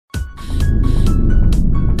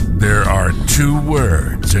There are two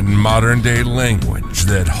words in modern-day language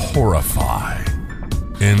that horrify,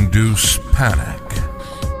 induce panic,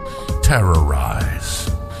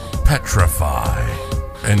 terrorize, petrify,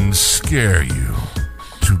 and scare you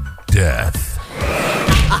to death.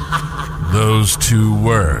 Those two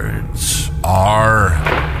words are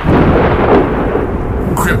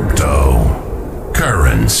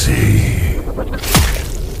cryptocurrency.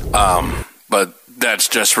 But that's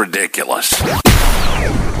just ridiculous.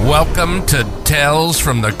 Welcome to Tales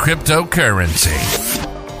from the Cryptocurrency.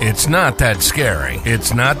 It's not that scary,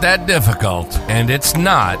 it's not that difficult, and it's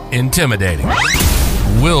not intimidating.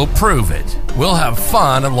 We'll prove it. We'll have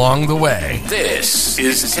fun along the way. This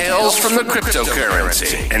is Tales from the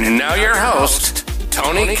Cryptocurrency. And now your host,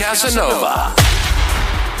 Tony Casanova.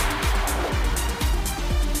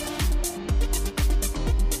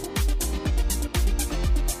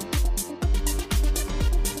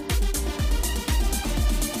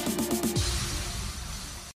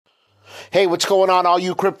 Hey, what's going on, all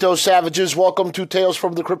you crypto savages? Welcome to Tales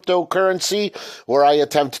from the Cryptocurrency, where I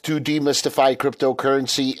attempt to demystify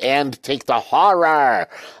cryptocurrency and take the horror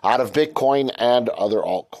out of Bitcoin and other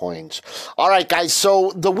altcoins. All right, guys,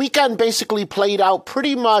 so the weekend basically played out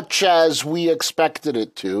pretty much as we expected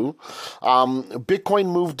it to.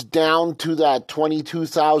 Bitcoin moved down to that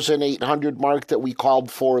 22,800 mark that we called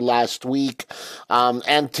for last week.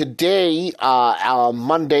 And today,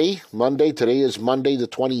 today is Monday the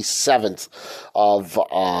 27th. Of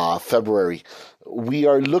February, we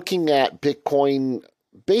are looking at Bitcoin.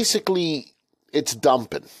 Basically, it's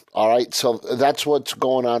dumping. All right, so that's what's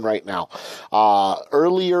going on right now.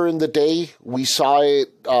 Earlier in the day, we saw it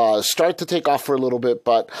start to take off for a little bit,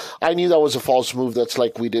 but I knew that was a false move. That's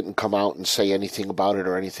like we didn't come out and say anything about it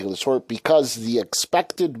or anything of the sort, because the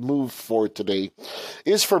expected move for today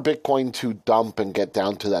is for Bitcoin to dump and get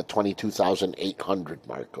down to that 22,800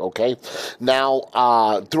 mark, okay? Now,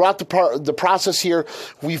 throughout the process here,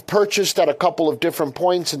 we've purchased at a couple of different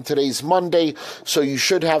points, and today's Monday, so you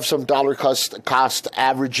should have some dollar cost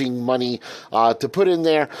averaging money to put in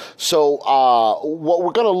there. So what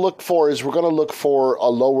we're going to look for is we're going to look for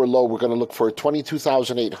a lower low. We're going to look for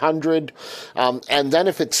 22,800. And then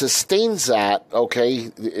if it sustains that, okay,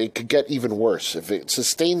 it could get even worse. If it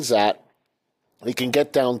sustains that, it can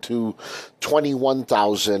get down to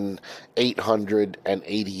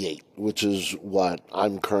 21,888, which is what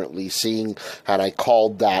I'm currently seeing, and I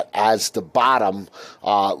called that as the bottom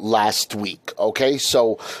last week. Okay,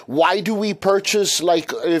 so why do we purchase?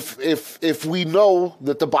 Like, if we know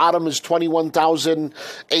that the bottom is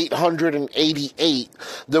 21,888,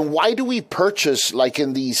 then why do we purchase like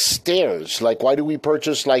in these stairs? Like, why do we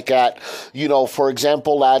purchase like at, for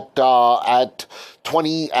example, at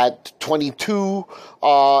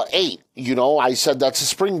 22.8? I said that's a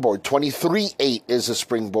springboard. 23.8 is a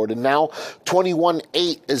springboard, and now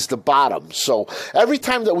 21.8 is the bottom. So every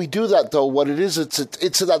time that we do that, though, what it is, it's a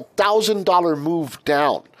 $1,000 move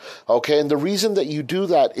down. Okay, and the reason that you do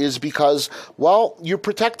that is because, well, you're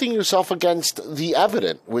protecting yourself against the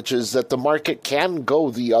evident, which is that the market can go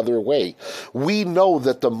the other way. We know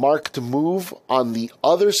that the marked move on the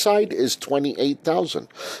other side is 28,000,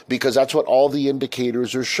 because that's what all the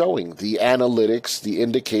indicators are showing. The analytics, the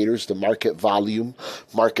indicators, the market volume,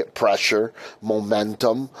 market pressure,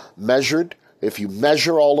 momentum measured. If you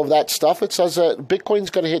measure all of that stuff, it says that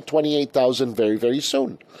Bitcoin's going to hit 28,000 very, very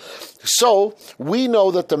soon. So we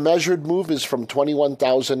know that the measured move is from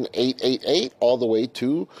 21,888 all the way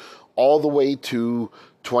to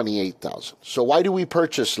 28,000. So why do we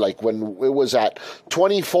purchase like when it was at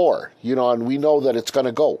 24, and we know that it's going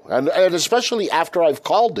to go, and especially after I've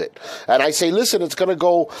called it and I say, listen, it's going to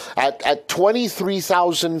go at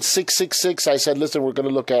 23,666. I said, listen, we're going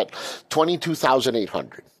to look at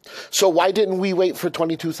 22,800. So why didn't we wait for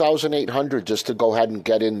 22,800 just to go ahead and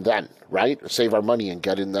get in then, right? Save our money and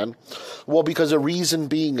get in then? Well, because the reason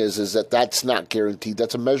being is that that's not guaranteed.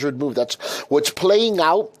 That's a measured move. That's what's playing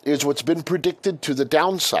out is what's been predicted to the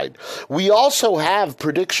downside. We also have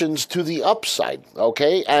predictions to the upside,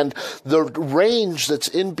 okay? And the range that's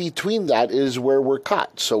in between that is where we're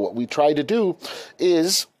caught. So what we try to do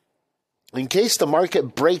is, in case the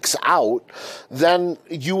market breaks out, then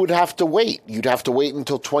you would have to wait. You'd have to wait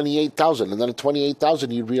until 28,000. And then at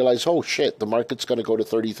 28,000, you'd realize, oh, shit, the market's going to go to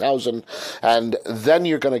 30,000. And then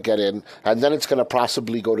you're going to get in. And then it's going to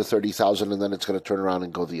possibly go to 30,000. And then it's going to turn around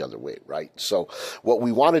and go the other way, right? So what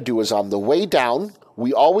we want to do is on the way down,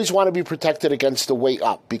 we always want to be protected against the way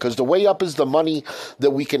up, because the way up is the money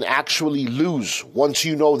that we can actually lose once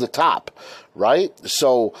you know the top, right?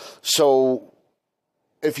 So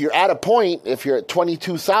if you're at a point, if you're at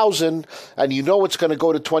 22,000 and you know it's going to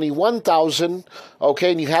go to 21,000,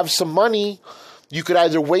 okay, and you have some money, you could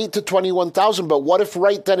either wait to 21,000, but what if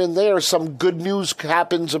right then and there some good news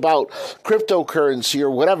happens about cryptocurrency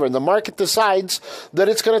or whatever, and the market decides that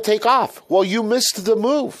it's going to take off? Well, you missed the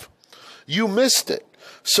move. You missed it.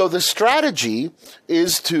 So the strategy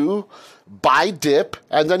is to buy dip,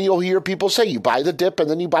 and then you'll hear people say you buy the dip and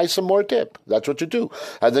then you buy some more dip. That's what you do.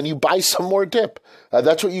 And then you buy some more dip.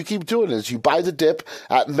 That's what you keep doing, is you buy the dip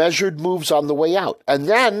at measured moves on the way out. And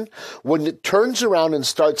then when it turns around and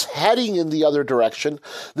starts heading in the other direction,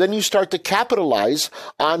 then you start to capitalize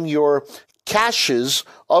on your caches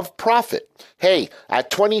of profit. Hey,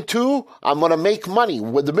 at 22, I'm going to make money.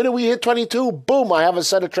 The minute we hit 22, boom, I have a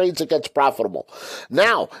set of trades that gets profitable.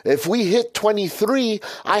 Now, if we hit 23,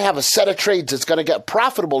 I have a set of trades that's going to get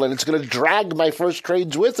profitable, and it's going to drag my first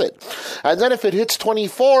trades with it. And then if it hits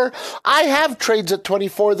 24, I have trades at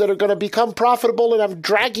 24 that are going to become profitable, and I'm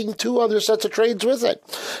dragging 2 other sets of trades with it.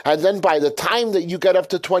 And then by the time that you get up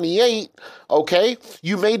to 28, okay,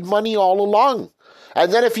 you made money all along.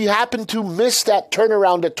 And then if you happen to miss that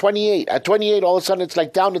turnaround at 28, all of a sudden it's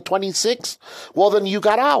like down to 26, well, then you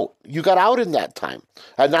got out. You got out in that time.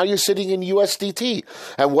 And now you're sitting in USDT.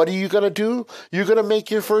 And what are you going to do? You're going to make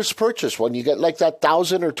your first purchase when you get like that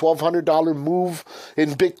 $1,000 or $1,200 move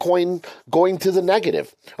in Bitcoin going to the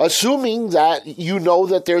negative, assuming that you know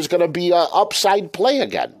that there's going to be an upside play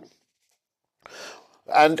again.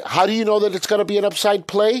 And how do you know that it's going to be an upside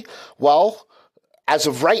play? Well, as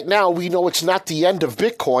of right now, we know it's not the end of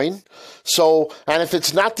Bitcoin. So, and if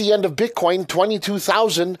it's not the end of Bitcoin,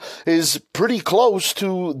 22,000 is pretty close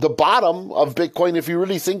to the bottom of Bitcoin if you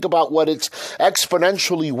really think about what it's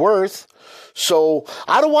exponentially worth. So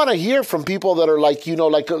I don't want to hear from people that are like, you know,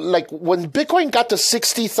 like when Bitcoin got to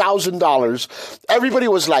 $60,000, everybody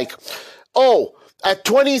was like, oh, at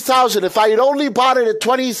 20,000, if I had only bought it at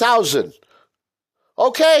 20,000.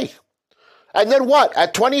 Okay. And then what?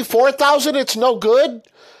 At 24,000, it's no good?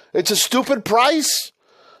 It's a stupid price?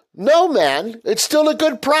 No, man. It's still a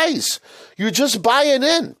good price. You're just buying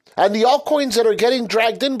in. And the altcoins that are getting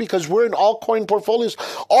dragged in, because we're in altcoin portfolios,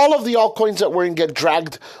 all of the altcoins that we're in get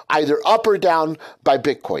dragged either up or down by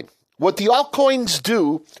Bitcoin. What the altcoins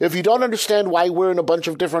do, if you don't understand why we're in a bunch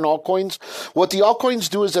of different altcoins, what the altcoins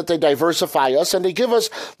do is that they diversify us and they give us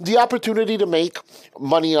the opportunity to make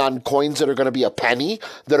money on coins that are going to be a penny,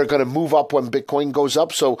 that are going to move up when Bitcoin goes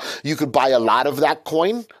up. So you could buy a lot of that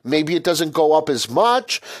coin. Maybe it doesn't go up as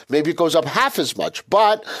much. Maybe it goes up half as much.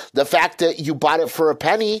 But the fact that you bought it for a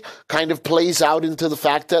penny kind of plays out into the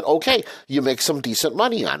fact that, okay, you make some decent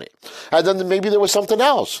money on it. And then maybe there was something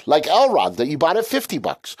else, like Elrond, that you bought at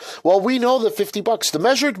 $50. Well, we know that $50, the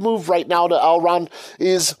measured move right now to Elrond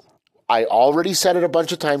is, I already said it a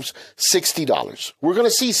bunch of times, $60. We're going to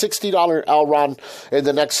see $60 Elrond in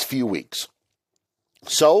the next few weeks.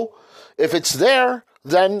 So if it's there,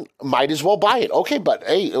 then might as well buy it. Okay, but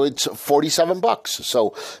hey, it's $47.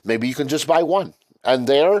 So maybe you can just buy one. And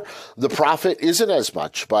there, the profit isn't as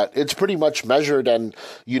much, but it's pretty much measured, and,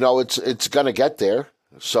 you know, it's going to get there.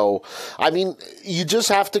 So, I mean, you just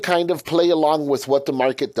have to kind of play along with what the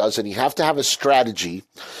market does, and you have to have a strategy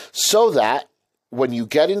so that when you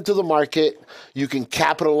get into the market, you can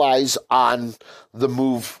capitalize on the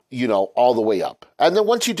move, you know, all the way up. And then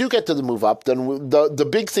once you do get to the move up, then the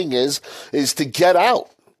big thing is to get out,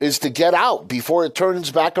 before it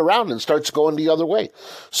turns back around and starts going the other way.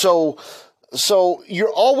 So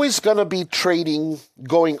you're always going to be trading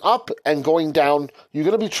going up and going down. You're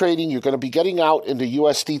going to be trading. You're going to be getting out into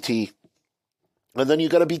USDT. And then you're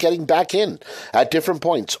going to be getting back in at different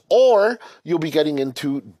points. Or you'll be getting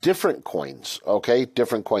into different coins, okay?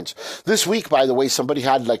 Different coins. This week, by the way, somebody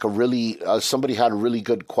had a really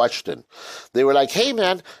good question. They were like, hey,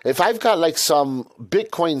 man, if I've got like some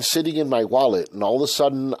Bitcoin sitting in my wallet and all of a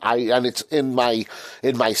sudden it's in my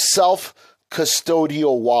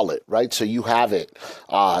self-custodial wallet, right? So you have it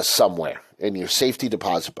somewhere in your safety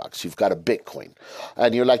deposit box. You've got a Bitcoin.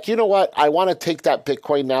 And you're like, you know what? I want to take that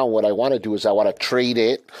Bitcoin now. What I want to do is I want to trade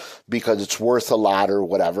it because it's worth a lot or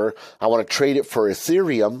whatever. I want to trade it for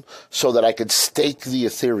Ethereum so that I could stake the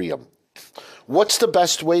Ethereum. What's the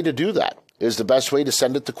best way to do that? Is the best way to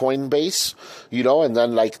send it to Coinbase, you know, and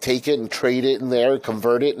then like take it and trade it in there,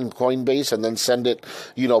 convert it in Coinbase, and then send it,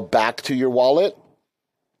 you know, back to your wallet?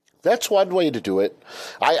 That's one way to do it.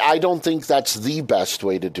 I don't think that's the best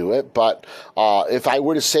way to do it, but if I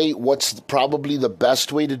were to say what's probably the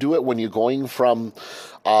best way to do it when you're going from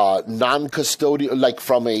non-custodial, like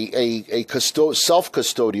from a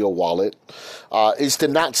self-custodial wallet, is to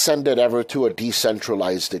not send it ever to a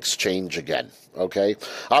decentralized exchange again. Okay?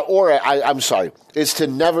 I'm sorry, is to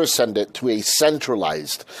never send it to a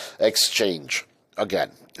centralized exchange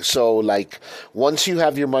again. So, like, once you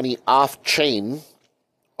have your money off-chain,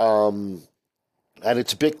 and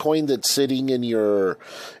it's Bitcoin that's sitting in your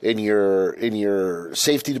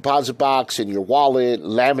safety deposit box, in your wallet,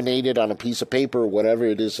 laminated on a piece of paper, whatever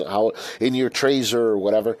it is, how in your Trezor or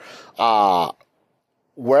whatever,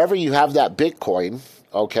 wherever you have that Bitcoin.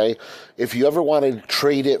 Okay, if you ever want to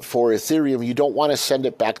trade it for Ethereum, you don't want to send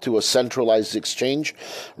it back to a centralized exchange.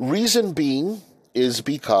 Reason being is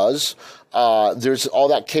because there's all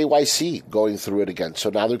that KYC going through it again. So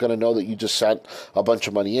now they're going to know that you just sent a bunch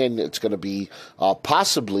of money in. It's going to be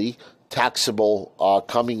possibly taxable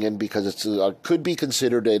coming in because it's could be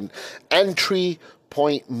considered an entry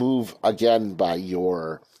point move again by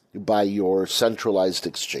your centralized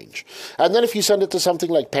exchange. And then if you send it to something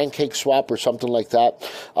like PancakeSwap or something like that,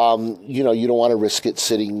 you don't want to risk it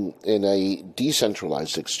sitting in a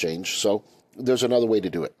decentralized exchange. So there's another way to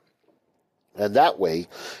do it. And that way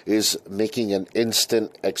is making an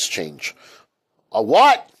instant exchange. A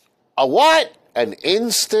what? A what? An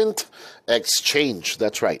instant exchange.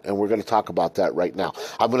 That's right. And we're going to talk about that right now.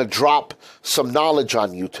 I'm going to drop some knowledge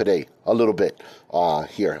on you today a little bit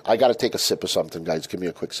here. I got to take a sip of something, guys. Give me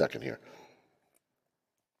a quick second here.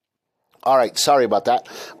 All right. Sorry about that.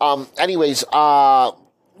 Anyways,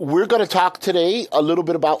 we're going to talk today a little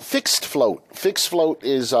bit about Fixed Float. Fixed Float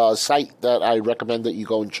is a site that I recommend that you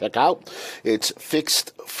go and check out. It's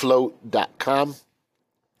fixedfloat.com.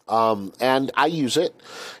 And I use it.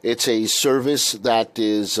 It's a service that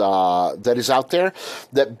is out there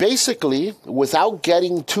that basically, without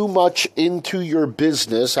getting too much into your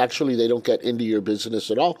business, actually they don't get into your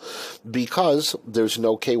business at all because there's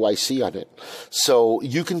no KYC on it. So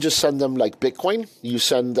you can just send them like Bitcoin. You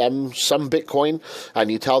send them some Bitcoin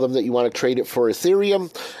and you tell them that you want to trade it for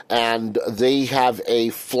Ethereum, and they have a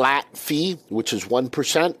flat fee, which is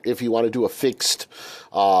 1% if you want to do a fixed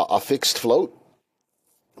float.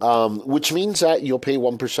 Which means that you'll pay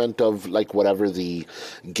 1% of like whatever the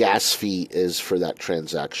gas fee is for that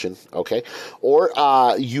transaction, okay? Or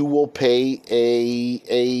you will pay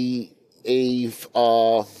a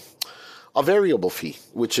variable fee,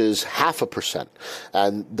 which is 0.5%,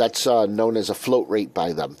 and that's known as a float rate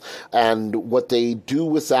by them. And what they do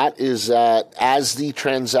with that is that as the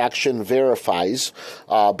transaction verifies,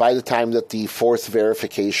 by the time that the fourth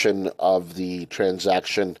verification of the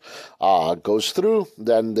transaction goes through,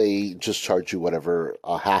 then they just charge you whatever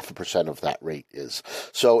 0.5% of that rate is.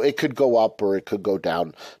 So it could go up or it could go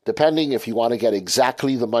down, depending. If you want to get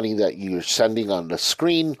exactly the money that you're sending on the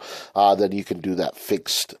screen, then you can do that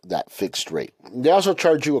fixed rate. They also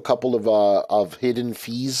charge you a couple of hidden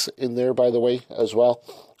fees in there, by the way, as well.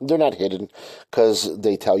 They're not hidden because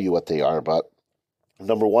they tell you what they are, but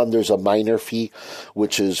number one, there's a minor fee,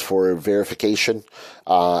 which is for verification.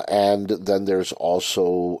 And then there's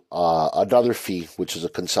also another fee, which is a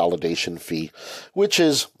consolidation fee, which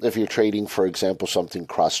is if you're trading, for example, something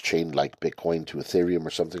cross-chain like Bitcoin to Ethereum or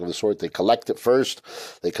something of the sort. They collect it first,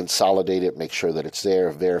 they consolidate it, make sure that it's there,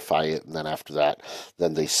 verify it, and then after that,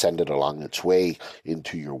 then they send it along its way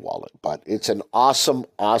into your wallet. But it's an awesome,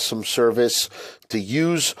 awesome service to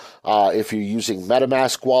use if you're using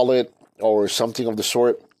MetaMask wallet or something of the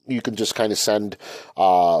sort. You can just kind of send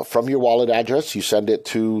from your wallet address. You send it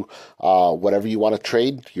to whatever you want to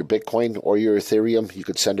trade, your Bitcoin or your Ethereum. You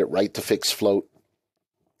could send it right to Fixed Float.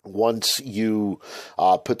 Once you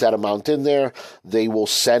put that amount in there, they will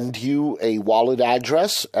send you a wallet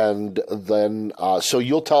address, and then so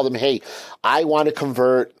you'll tell them, hey, I want to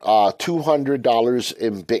convert $200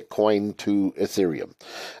 in Bitcoin to Ethereum,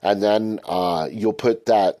 and then you'll put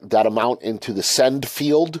that amount into the send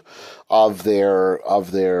field of their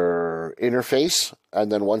interface. And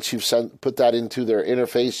then once you've put that into their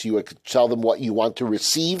interface, you tell them what you want to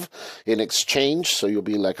receive in exchange. So you'll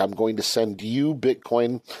be like, I'm going to send you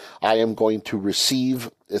Bitcoin. I am going to receive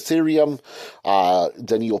Ethereum.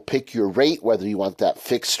 Then you'll pick your rate, whether you want that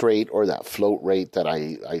fixed rate or that float rate that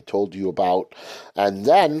I told you about. And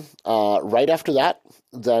then right after that,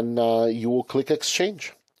 then you will click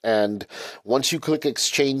exchange. And once you click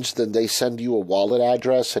exchange, then they send you a wallet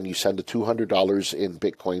address, and you send the $200 in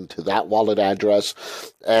Bitcoin to that wallet address,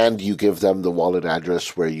 and you give them the wallet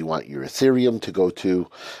address where you want your Ethereum to go to,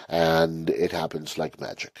 and it happens like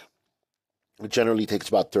magic. It generally takes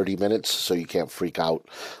about 30 minutes, so you can't freak out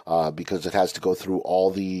because it has to go through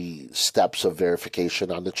all the steps of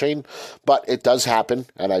verification on the chain. But it does happen,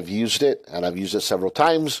 and I've used it, and I've used it several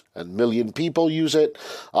times, and a million people use it,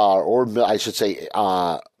 or I should say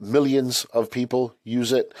millions of people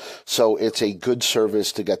use it. So it's a good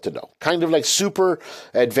service to get to know. Kind of like super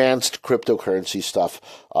advanced cryptocurrency stuff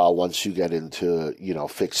once you get into,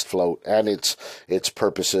 fixed float and its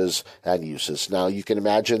purposes and uses. Now, you can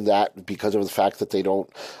imagine that because of the fact that they don't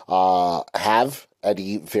have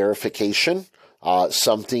any verification,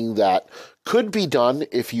 something that could be done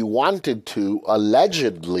if you wanted to,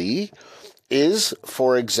 allegedly, is,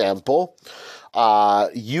 for example,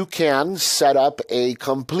 you can set up a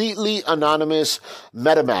completely anonymous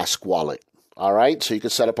MetaMask wallet. All right, so you can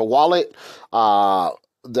set up a wallet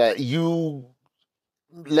that you,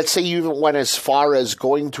 let's say you even went as far as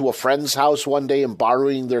going to a friend's house one day and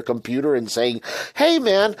borrowing their computer and saying, hey,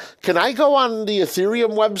 man, can I go on the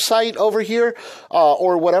Ethereum website over here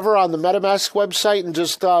or whatever on the MetaMask website and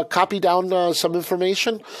just copy down some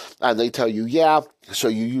information? And they tell you, yeah. So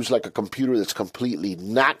you use like a computer that's completely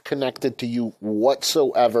not connected to you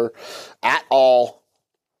whatsoever at all.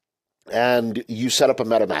 And you set up a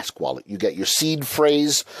MetaMask wallet. You get your seed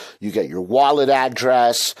phrase, you get your wallet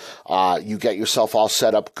address, you get yourself all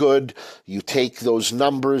set up good. You take those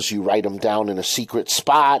numbers, you write them down in a secret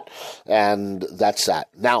spot, and that's that.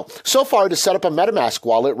 Now, so far to set up a MetaMask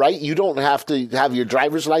wallet, right, you don't have to have your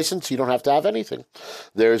driver's license. You don't have to have anything.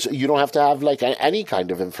 You don't have to have like any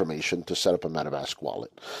kind of information to set up a MetaMask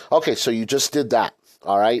wallet. Okay, so you just did that,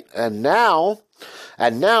 all right? And now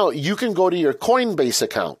you can go to your Coinbase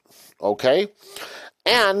account. Okay,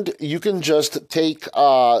 and you can just take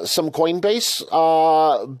some Coinbase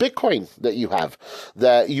Bitcoin that you have,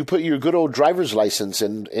 that you put your good old driver's license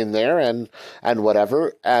in there and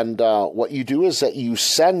whatever, and what you do is that you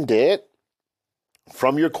send it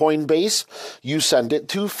from your Coinbase, you send it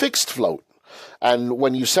to Fixed Float, and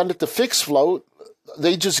when you send it to Fixed Float,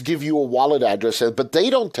 they just give you a wallet address, but they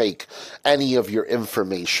don't take any of your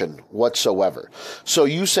information whatsoever. So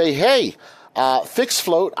you say, hey, Fixed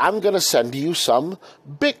Float, I'm going to send you some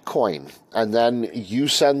Bitcoin. And then you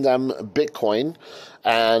send them Bitcoin,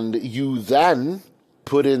 and you then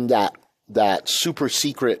put in that super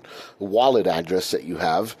secret wallet address that you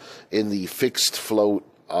have in the Fixed Float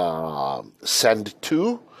send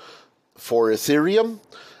to for Ethereum.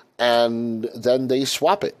 And then they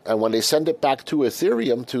swap it. And when they send it back to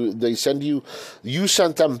Ethereum, you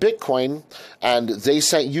sent them Bitcoin, and they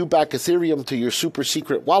sent you back Ethereum to your super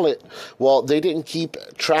secret wallet. Well, they didn't keep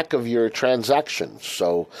track of your transactions.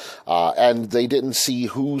 So, and they didn't see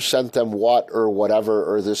who sent them what or whatever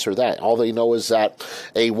or this or that. All they know is that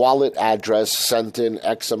a wallet address sent in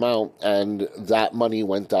X amount, and that money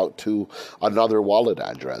went out to another wallet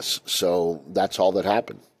address. So that's all that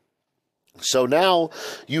happened. So now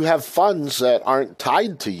you have funds that aren't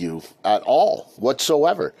tied to you at all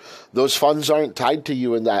whatsoever. Those funds aren't tied to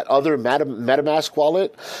you in that other MetaMask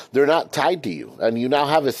wallet. They're not tied to you. And you now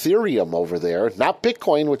have Ethereum over there, not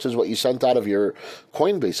Bitcoin, which is what you sent out of your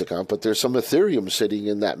Coinbase account, but there's some Ethereum sitting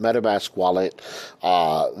in that MetaMask wallet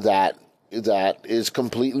that is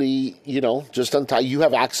completely, just untied. You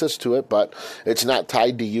have access to it, but it's not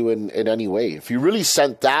tied to you in any way. If you really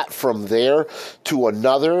sent that from there to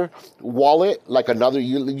another wallet, like another,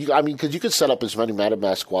 because you could set up as many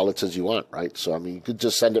MetaMask wallets as you want, right? So, you could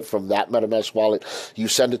just send it from that MetaMask wallet. You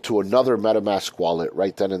send it to another MetaMask wallet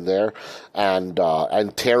right then and there, and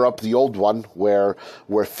tear up the old one where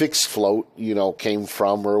Fixed Float, came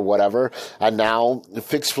from or whatever. And now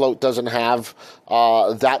Fixed Float doesn't have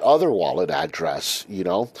that other wallet address,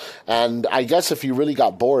 and I guess if you really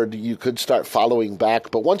got bored, you could start following back.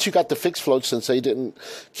 But once you got the Fixed Float, since they didn't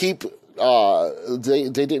keep they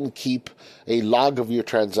didn't keep a log of your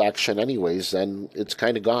transaction anyways, then it's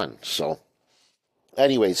kind of gone. So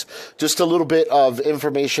anyways, just a little bit of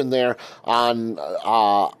information there on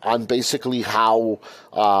basically how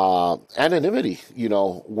anonymity,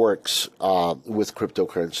 works with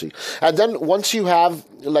cryptocurrency. And then once you have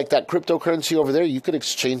like that cryptocurrency over there, you could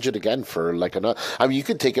exchange it again for like another. You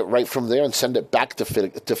could take it right from there and send it back to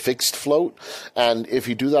Fixed Float. And if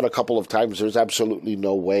you do that a couple of times, there's absolutely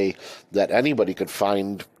no way that anybody could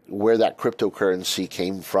find where that cryptocurrency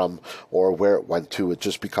came from or where it went to. It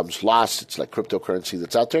just becomes lost. It's like cryptocurrency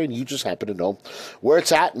that's out there, and you just happen to know where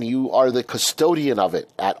it's at, and you are the custodian of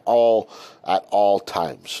it at all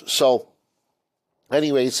times. So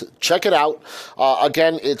Anyways, check it out.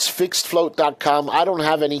 Again, it's fixedfloat.com. I don't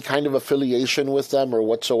have any kind of affiliation with them or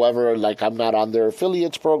whatsoever. Like, I'm not on their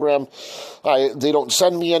affiliates program. They don't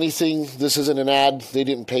send me anything. This isn't an ad. They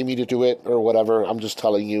didn't pay me to do it or whatever. I'm just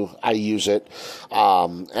telling you I use it.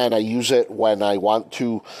 And I use it when I want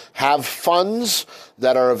to have funds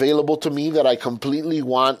that are available to me that I completely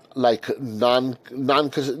want, like,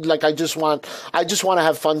 like I just want to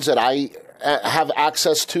have funds that I have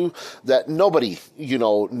access to that nobody,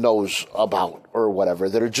 knows about or whatever,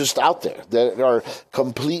 that are just out there, that are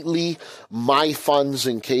completely my funds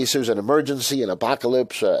in case there's an emergency, an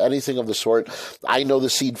apocalypse, anything of the sort. I know the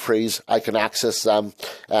seed phrase. I can access them.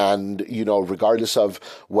 And, regardless of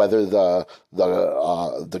whether the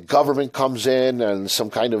government comes in and some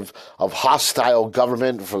kind of hostile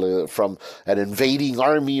government from an invading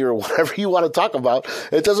army or whatever you want to talk about,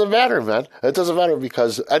 it doesn't matter, man. It doesn't matter,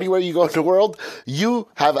 because anywhere you go in the world, you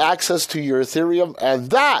have access to your Ethereum,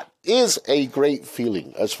 and that is a great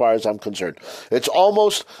feeling as far as I'm concerned. It's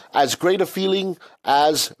almost as great a feeling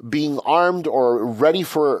as being armed or ready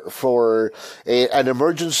for an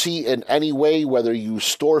emergency in any way, whether you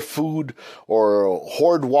store food or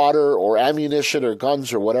hoard water or ammunition or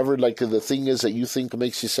guns or whatever, like the thing is that you think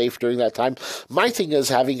makes you safe during that time. My thing is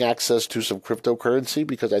having access to some cryptocurrency,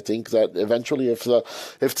 because I think that eventually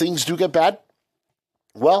if things do get bad,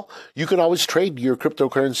 well, you can always trade your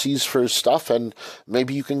cryptocurrencies for stuff, and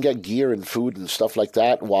maybe you can get gear and food and stuff like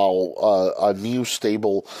that while a new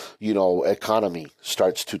stable, economy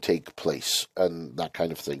starts to take place and that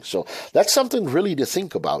kind of thing. So that's something really to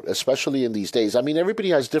think about, especially in these days. I mean, everybody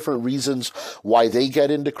has different reasons why they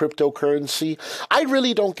get into cryptocurrency. I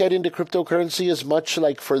really don't get into cryptocurrency as much,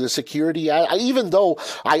 like, for the security. Even though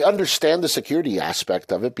I understand the security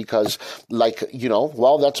aspect of it, because, like,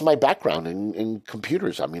 that's my background in computers.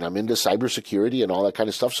 I mean, I'm into cybersecurity and all that kind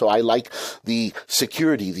of stuff. So I like the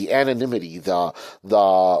security, the anonymity, the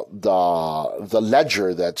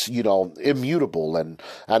ledger that's, immutable and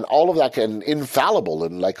all of that, and infallible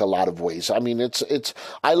in, like, a lot of ways. I mean,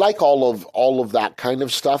 I like all of that kind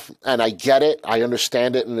of stuff, and I get it. I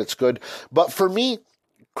understand it, and it's good. But for me,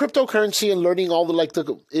 cryptocurrency and learning all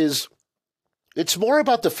it's more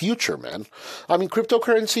about the future, man. I mean,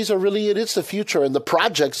 cryptocurrencies it is the future, and the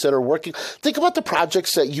projects that are working. Think about the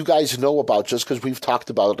projects that you guys know about, just because we've talked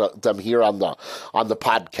about them here on the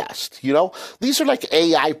podcast. These are like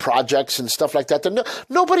AI projects and stuff like that.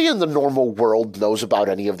 Nobody in the normal world knows about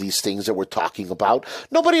any of these things that we're talking about.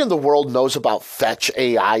 Nobody in the world knows about Fetch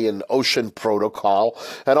AI and Ocean Protocol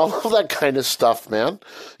and all of that kind of stuff, man.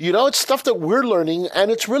 It's stuff that we're learning, and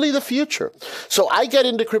it's really the future. So I get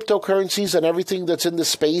into cryptocurrencies and everything that's in the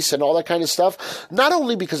space and all that kind of stuff, not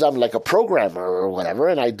only because I'm like a programmer or whatever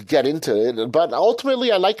and I get into it, but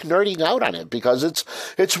ultimately I like nerding out on it, because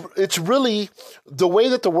it's really the way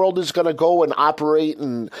that the world is going to go and operate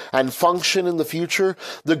and function in the future.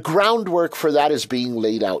 The groundwork for that is being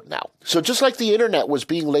laid out now. So just like the internet was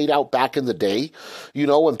being laid out back in the day,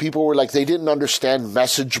 when people were like, they didn't understand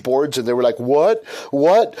message boards, and they were like, what?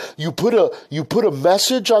 You put a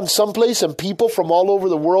message on someplace and people from all over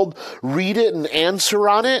the world read it and answer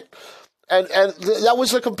on it? And that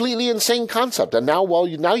was a completely insane concept. And now,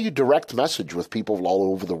 now you direct message with people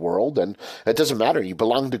all over the world, and it doesn't matter. You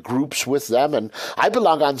belong to groups with them, and I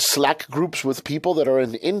belong on Slack groups with people that are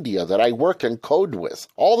in India that I work and code with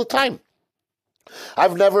all the time.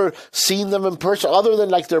 I've never seen them in person other than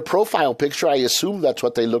like their profile picture. I assume that's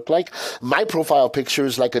what they look like. My profile picture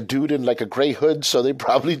is like a dude in like a gray hood, so they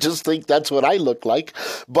probably just think that's what I look like.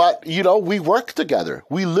 But, we work together.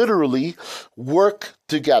 We literally work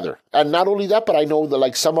together. And not only that, but I know that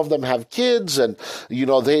like some of them have kids, and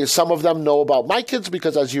some of them know about my kids,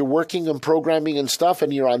 because as you're working and programming and stuff,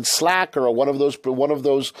 and you're on Slack or one of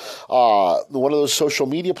those social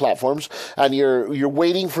media platforms, and you're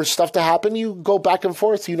waiting for stuff to happen, you go back and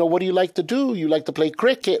forth. What do you like to do? You like to play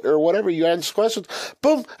cricket or whatever. You answer questions,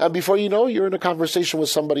 boom, and before you know, you're in a conversation with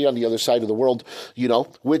somebody on the other side of the world.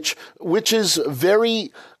 Which is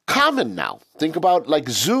very common now. Think about like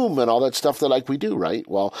Zoom and all that stuff that like we do, right?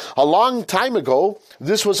 Well, a long time ago,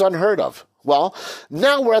 this was unheard of. Well,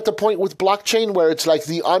 now we're at the point with blockchain where it's like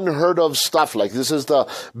the unheard of stuff. Like this is the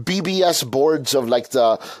BBS boards of like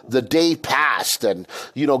the day past, and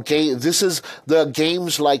this is the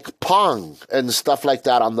games like Pong and stuff like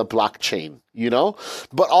that on the blockchain.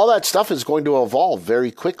 But all that stuff is going to evolve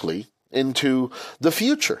very quickly into the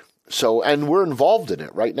future. So, and we're involved in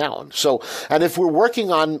it right now. And if we're working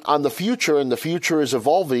on the future, and the future is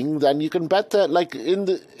evolving, then you can bet that like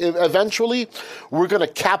eventually we're going to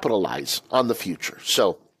capitalize on the future.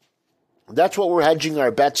 So That's what we're hedging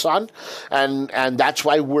our bets on, and that's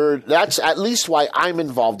at least why I'm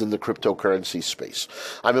involved in the cryptocurrency space.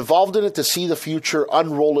 I'm involved in it to see the future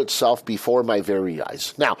unroll itself before my very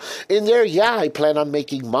eyes. Now, in there, yeah, I plan on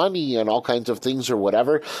making money and all kinds of things or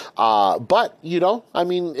whatever. But I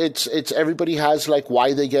mean, it's everybody has like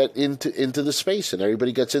why they get into the space, and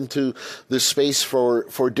everybody gets into the space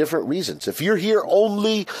for different reasons. If you're here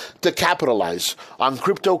only to capitalize on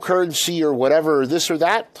cryptocurrency or whatever, or this or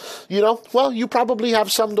that, well, you probably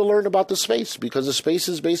have some to learn about the space, because the space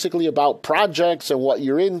is basically about projects and what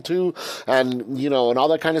you're into and, and all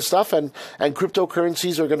that kind of stuff. And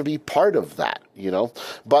cryptocurrencies are going to be part of that,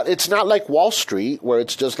 But it's not like Wall Street, where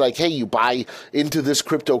it's just like, hey, you buy into this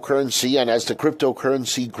cryptocurrency, and as the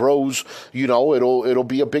cryptocurrency grows, it'll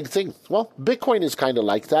be a big thing. Well, Bitcoin is kind of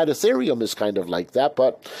like that. Ethereum is kind of like that.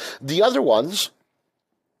 But the other ones,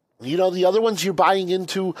 you're buying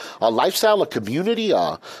into a lifestyle, a community,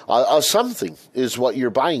 a something is what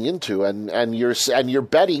you're buying into, and you're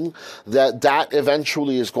betting that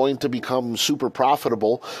eventually is going to become super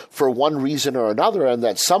profitable for one reason or another, and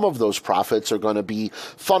that some of those profits are going to be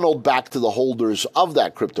funneled back to the holders of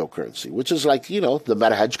that cryptocurrency, which is like, the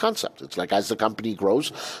meta hedge concept. It's like as the company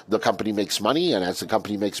grows, the company makes money, and as the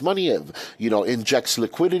company makes money, it, injects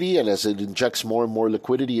liquidity, and as it injects more and more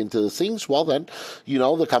liquidity into the things, well then,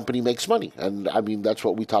 the company makes money. And I mean, that's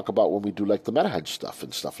what we talk about when we do like the meta hedge stuff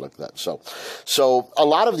and stuff like that. So a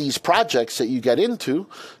lot of these projects that you get into,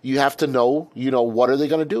 you have to know, what are they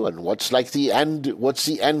going to do, and what's the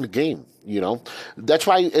end game. That's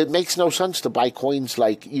why it makes no sense to buy coins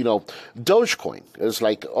like, Dogecoin. It's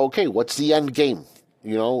like, okay, what's the end game?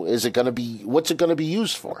 What's it going to be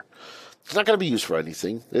used for? It's not going to be used for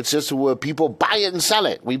anything. It's just where people buy it and sell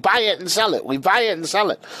it. We buy it and sell it. We buy it and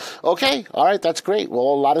sell it. Okay, all right, that's great. Well,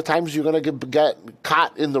 a lot of times you're going to get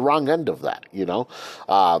caught in the wrong end of that,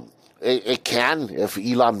 It can, if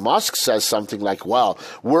Elon Musk says something like, well,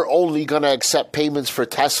 we're only going to accept payments for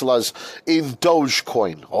Teslas in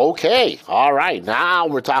Dogecoin. Okay, all right, now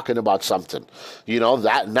we're talking about something.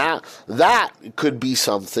 That could be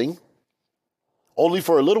something. Only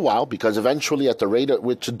for a little while, because eventually at the rate at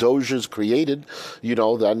which Doge is created,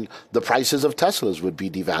 then the prices of Teslas would be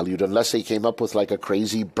devalued unless they came up with like a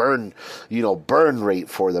crazy burn rate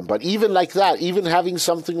for them. But even like that, even having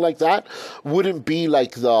something like that wouldn't be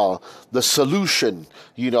like the solution,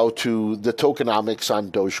 to the tokenomics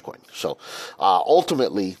on Dogecoin. So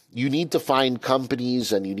ultimately, you need to find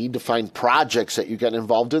companies and you need to find projects that you get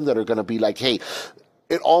involved in that are going to be like, hey,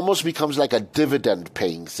 it almost becomes like a dividend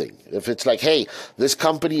paying thing. If it's like, hey, this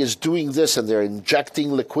company is doing this and they're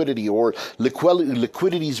injecting liquidity, or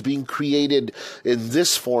liquidity is being created in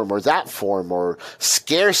this form or that form, or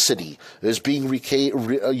scarcity is being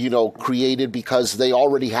created because they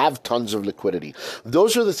already have tons of liquidity.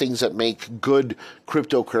 Those are the things that make good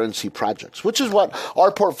cryptocurrency projects, which is what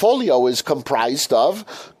our portfolio is comprised of.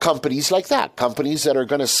 Companies like that, companies that are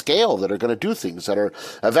going to scale, that are going to do things, that are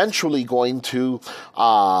eventually going to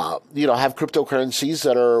have cryptocurrencies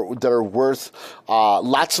that are worth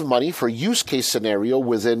lots of money for use case scenario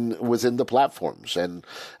within the platforms, and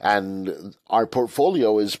our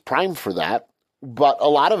portfolio is primed for that. But a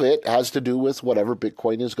lot of it has to do with whatever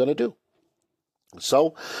Bitcoin is going to do.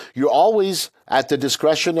 So you're always at the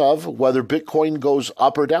discretion of whether Bitcoin goes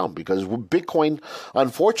up or down, because Bitcoin,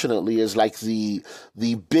 unfortunately, is like the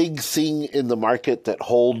big thing in the market that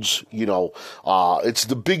holds, it's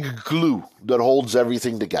the big glue that holds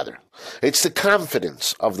everything together. It's the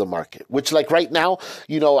confidence of the market, which like right now,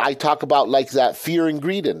 I talk about like that fear and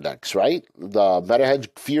greed index, right? The MetaHedge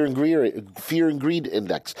fear and greed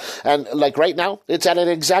index. And like right now, it's at an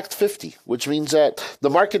exact 50, which means that the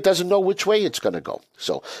market doesn't know which way it's going to go.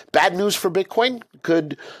 So bad news for Bitcoin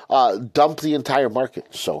could dump the entire market.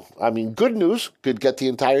 So, I mean, good news could get the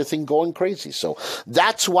entire thing going crazy. So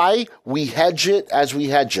that's why we hedge it as we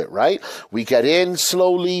hedge it, right? We get in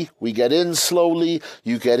slowly,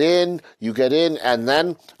 you get in, and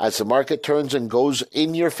then as the market turns and goes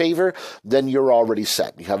in your favor, then you're already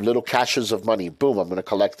set. You have little caches of money. Boom, I'm going to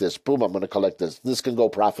collect this. Boom, I'm going to collect this. This can go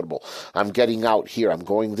profitable. I'm getting out here. I'm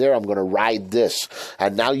going there. I'm going to ride this.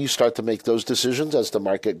 And now you start to make those decisions as the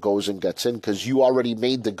market goes and gets in, because you already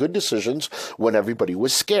made the good decisions when everybody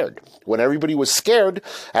was scared. When everybody was scared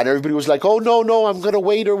and everybody was like, oh, no, I'm going to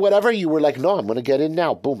wait or whatever, you were like, no, I'm going to get in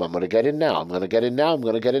now. Boom, I'm going to get in now. I'm going to get in now. I'm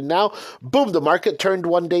going to get in now. Boom, the market turned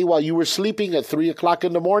one day while you were sleeping at 3 o'clock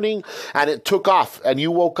in the morning, and it took off, and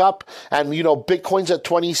you woke up and, Bitcoin's at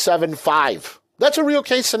 27.5. That's a real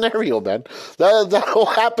case scenario, man. That'll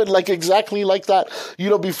happen like exactly like that,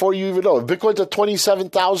 before you even know. If Bitcoin's at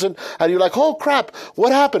 27,000 and you're like, oh crap,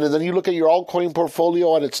 what happened? And then you look at your altcoin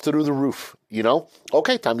portfolio and it's through the roof,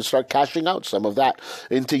 Okay, time to start cashing out some of that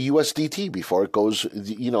into USDT before it goes,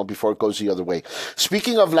 the other way.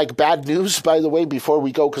 Speaking of like bad news, by the way, before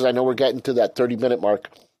we go, because I know we're getting to that 30-minute mark,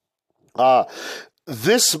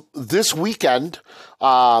 this weekend,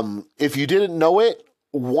 if you didn't know it,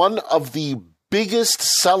 one of the biggest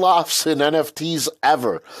sell-offs in NFTs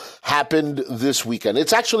ever happened this weekend.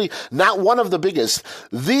 It's actually not one of the biggest.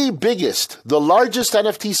 The biggest, the largest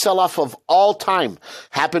NFT sell-off of all time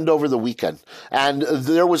happened over the weekend. And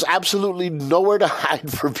there was absolutely nowhere to hide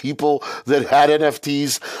for people that had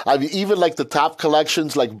NFTs. I mean, even like the top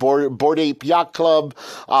collections like Bored Ape Yacht Club,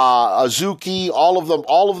 Azuki,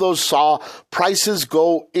 all of those saw prices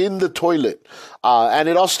go in the toilet. And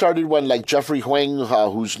it all started when like Jeffrey Huang,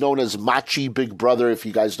 who's known as Machi Big Brother, if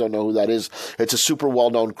you guys don't know who that is, it's a super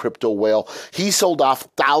well-known crypto whale. He sold off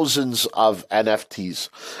thousands of NFTs.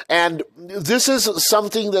 And this is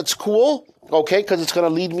something that's cool, okay, because it's going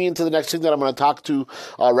to lead me into the next thing that I'm going to talk to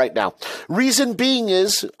right now. Reason being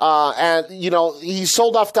is, he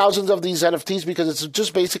sold off thousands of these NFTs because it's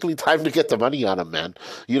just basically time to get the money on them, man.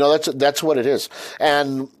 That's what it is.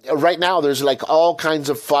 And right now there's like all kinds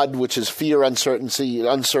of FUD, which is fear,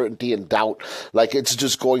 uncertainty, and doubt. Like it's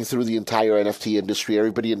just going through the entire NFT industry.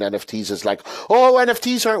 Everybody in NFTs is like, oh,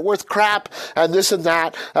 NFTs aren't worth crap, and this and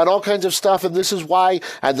that, and all kinds of stuff, and this is why.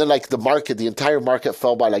 And then like the entire market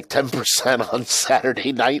fell by like 10% on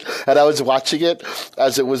Saturday night, and I was watching it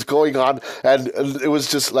as it was going on, and it was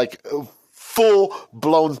just like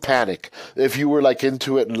full-blown panic. If you were like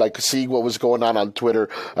into it and like seeing what was going on Twitter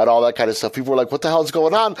and all that kind of stuff, people were like, what the hell is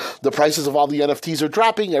going on? The prices of all the NFTs are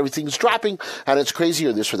dropping, everything's dropping, and it's crazy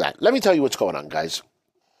or this or that. Let me tell you what's going on, guys.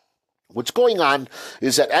 What's going on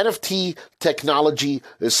is that NFT technology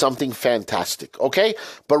is something fantastic, okay?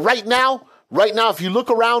 But right now, if you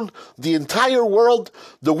look around the entire world,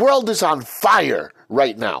 the world is on fire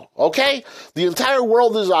right now, okay? The entire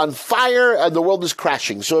world is on fire and the world is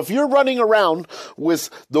crashing. So if you're running around with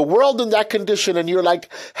the world in that condition and you're like,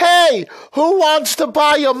 hey, who wants to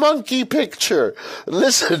buy a monkey picture?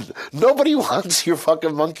 Listen, nobody wants your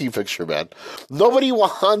fucking monkey picture, man. Nobody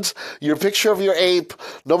wants your picture of your ape.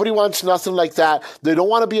 Nobody wants nothing like that. They don't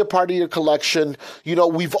want to be a part of your collection.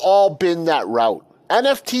 We've all been that route.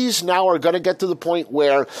 NFTs now are going to get to the point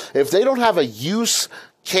where if they don't have a use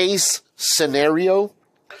case scenario,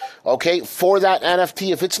 okay, for that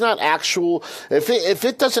NFT, if it's not actual, if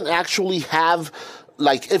it doesn't actually have,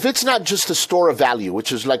 like, if it's not just a store of value,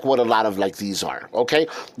 which is like what a lot of like these are, okay?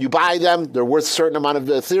 You buy them, they're worth a certain amount of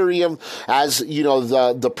Ethereum. As,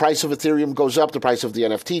 the price of Ethereum goes up, the price of the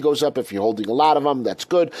NFT goes up. If you're holding a lot of them, that's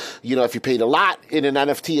good. If you paid a lot in an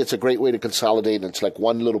NFT, it's a great way to consolidate. It's like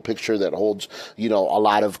one little picture that holds, a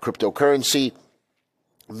lot of cryptocurrency.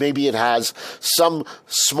 Maybe it has some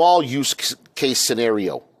small use case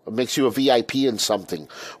scenario. It makes you a VIP in something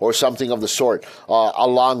or something of the sort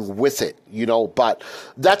along with it, but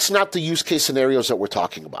that's not the use case scenarios that we're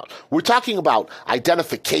talking about. We're talking about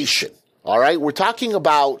identification. All right, we're talking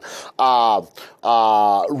about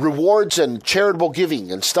rewards and charitable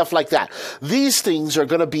giving and stuff like that. These things are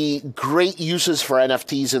going to be great uses for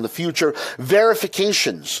NFTs in the future.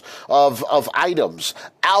 Verifications of items,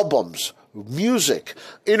 albums, music,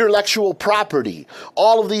 intellectual property,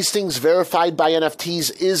 all of these things verified by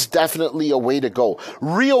NFTs is definitely a way to go.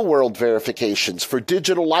 Real world verifications for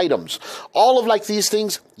digital items, all of like these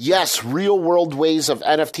things, yes, real world ways of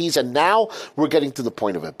NFTs, and now we're getting to the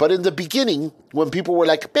point of it. But in the beginning, when people were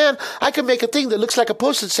like, man, I can make a thing that looks like a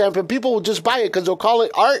postage stamp and people will just buy it because they'll call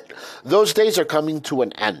it art, those days are coming to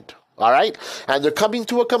an end. All right? And they're coming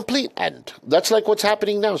to a complete end. That's like what's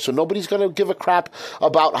happening now. So nobody's going to give a crap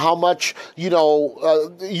about how much, you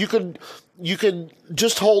could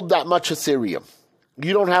just hold that much Ethereum.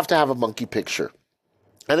 You don't have to have a monkey picture.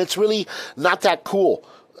 And it's really not that cool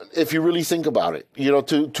if you really think about it,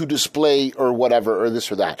 to display or whatever, or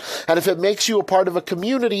this or that. And if it makes you a part of a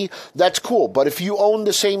community, that's cool. But if you own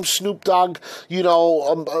the same Snoop Dogg,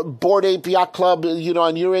 Bored Ape Yacht Club, and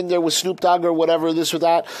you're in there with Snoop Dogg or whatever, this or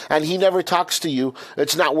that, and he never talks to you,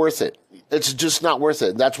 it's not worth it. It's just not worth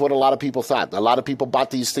it. That's what a lot of people thought. A lot of people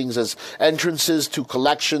bought these things as entrances to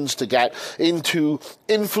collections to get into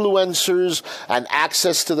influencers and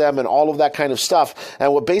access to them and all of that kind of stuff.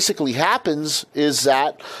 And what basically happens is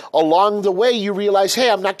that along the way you realize, hey,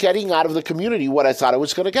 I'm not getting out of the community what I thought I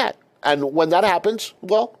was going to get. And when that happens,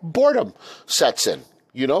 well, boredom sets in.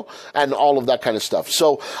 and all of that kind of stuff.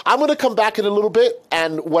 So I'm going to come back in a little bit,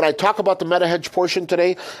 and when I talk about the MetaHedge portion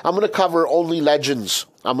today, I'm going to cover only Legends.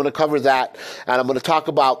 I'm going to cover that, and I'm going to talk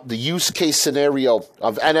about the use case scenario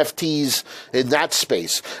of NFTs in that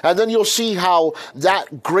space. And then you'll see how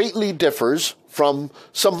that greatly differs from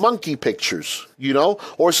some monkey pictures,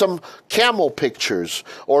 or some camel pictures,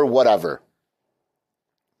 or whatever.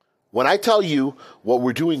 When I tell you what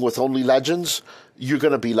we're doing with Only Legends, you're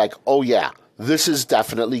going to be like, oh yeah, this is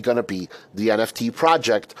definitely going to be the NFT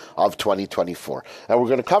project of 2024. And we're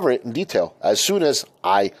going to cover it in detail as soon as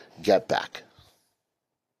I get back.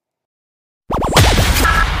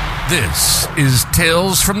 This is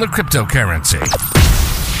Tales from the Cryptocurrency.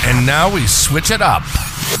 And now we switch it up.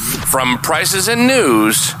 From prices and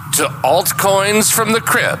news to altcoins from the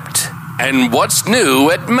crypt and what's new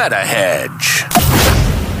at MetaHedge.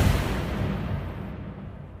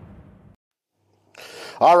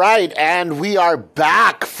 All right, and we are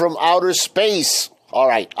back from outer space. All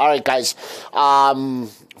right, guys.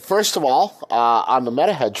 First of all, on the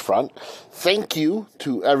MetaHedge front, thank you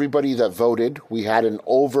to everybody that voted. We had an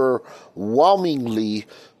overwhelmingly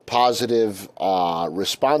positive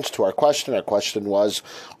response to our question. Our question was,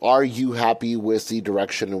 are you happy with the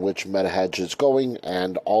direction in which MetaHedge is going?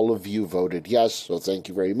 And all of you voted yes, so thank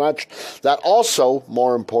you very much. That also,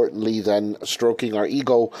 more importantly than stroking our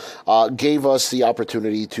ego, gave us the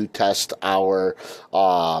opportunity to test our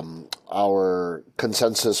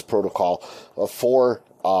consensus protocol for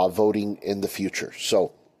voting in the future.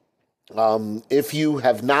 So if you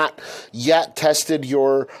have not yet tested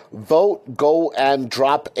your vote, go and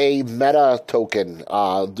drop a Meta token.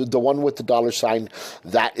 The one with the $,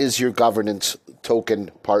 that is your governance token,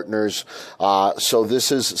 partners. So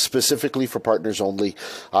this is specifically for partners only.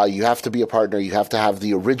 You have to be a partner. You have to have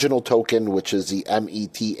the original token, which is the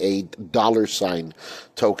META $.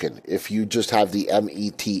 Token. If you just have the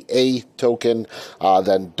META token,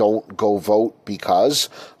 then don't go vote, because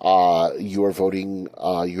you're voting,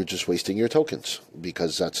 you're just wasting your tokens,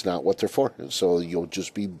 because that's not what they're for. So you'll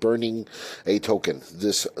just be burning a token.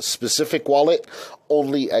 This specific wallet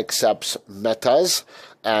only accepts metas,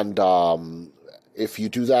 and if you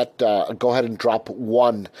do that, go ahead and drop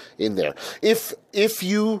one in there. If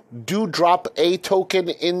you do drop a token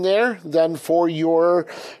in there, then for your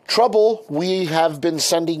trouble, we have been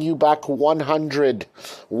sending you back 100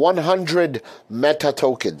 meta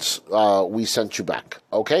tokens. We sent you back.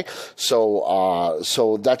 Okay,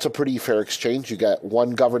 so that's a pretty fair exchange. You get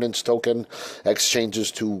one governance token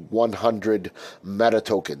exchanges to 100 meta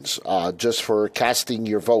tokens, just for casting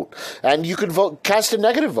your vote. And you can cast a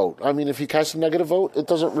negative vote. I mean, if you cast a negative vote, it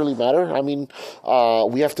doesn't really matter. I mean,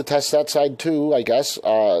 we have to test that side too, I guess.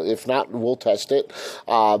 If not, we'll test it.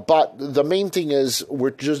 But the main thing is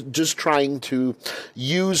we're just trying to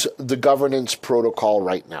use the governance protocol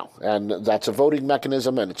right now. And that's a voting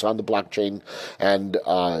mechanism, and it's on the blockchain. And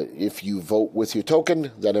if you vote with your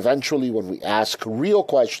token, then eventually when we ask real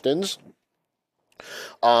questions,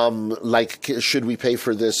 like, should we pay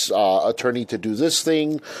for this attorney to do this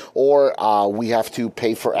thing, or we have to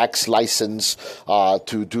pay for X license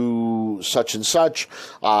to do such and such,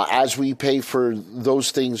 as we pay for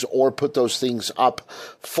those things or put those things up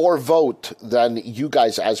for vote, then you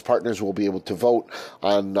guys as partners will be able to vote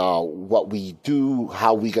on what we do,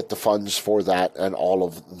 how we get the funds for that, and all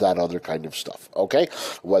of that other kind of stuff. Okay,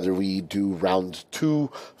 whether we do round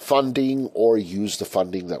 2 funding or use the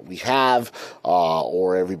funding that we have,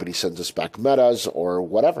 or everybody sends us back metas or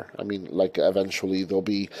whatever. I mean, like, eventually there'll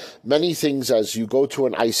be many things as you go to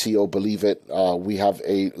an ICO, believe it. We have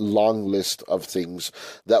a long list of things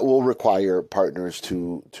that will require partners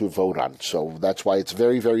to vote on. So that's why it's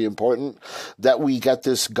very, very important that we get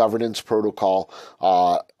this governance protocol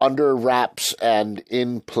under wraps and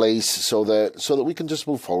in place so that we can just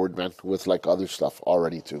move forward, man, with like other stuff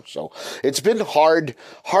already too. So it's been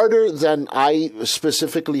harder than I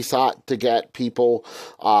specifically thought to get people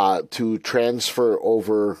to transfer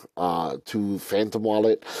over to Phantom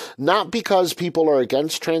Wallet. Not because people are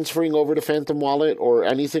against transferring over to Phantom Wallet or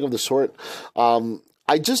anything of the sort.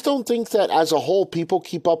 I just don't think that as a whole people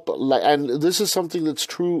keep up, and this is something that's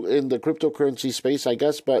true in the cryptocurrency space, I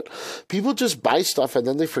guess, but people just buy stuff and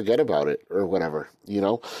then they forget about it or whatever, you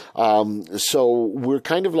know? So we're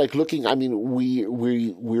kind of like looking, I mean,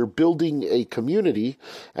 we're building a community,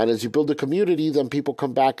 and as you build a community, then people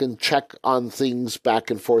come back and check on things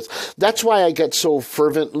back and forth. That's why I get so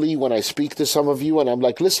fervently when I speak to some of you and I'm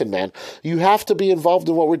like, listen, man, you have to be involved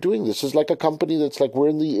in what we're doing. This is like a company that's like, we're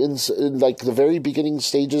in like the very beginning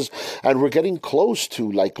stages, and we're getting close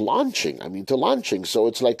to like launching. So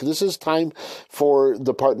it's like this is time for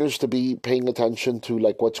the partners to be paying attention to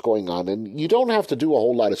like what's going on. And you don't have to do a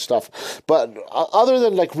whole lot of stuff, but other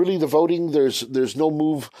than like really the voting, there's no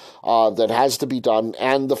move that has to be done.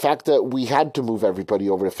 And the fact that we had to move everybody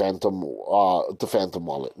over to Phantom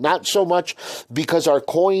Wallet, not so much because our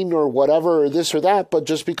coin or whatever or this or that, but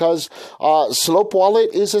just because Slope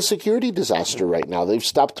Wallet is a security disaster right now. They've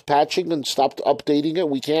stopped patching and stopped updating it.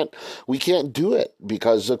 We can't do it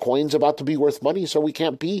because the coin's about to be worth money, so we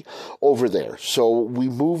can't be over there. So we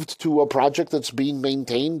moved to a project that's being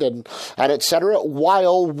maintained and etc.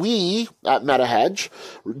 while we at MetaHedge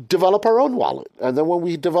develop our own wallet. And then when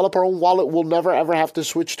we develop our own wallet, we'll never ever have to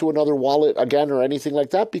switch to another wallet again or anything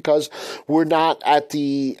like that because we're not at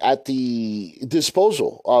the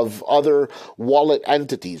disposal of other wallet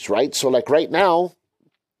entities, right? So like right now,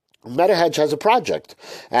 MetaHedge has a project,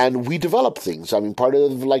 and we develop things. I mean, part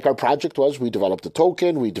of like our project was we developed a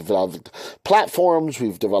token, we developed platforms,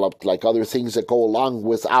 we've developed like other things that go along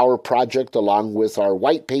with our project, along with our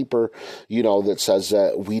white paper, that says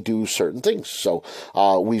we do certain things. So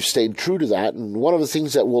we've stayed true to that, and one of the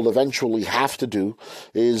things that we'll eventually have to do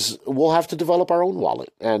is we'll have to develop our own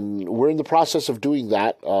wallet, and we're in the process of doing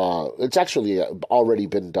that. It's actually already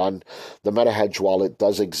been done. The MetaHedge wallet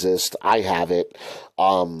does exist. I have it.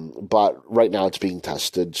 But right now it's being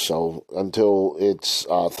tested. So until it's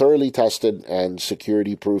thoroughly tested and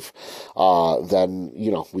security proof, then,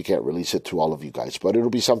 we can't release it to all of you guys. But it'll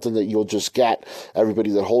be something that you'll just get. Everybody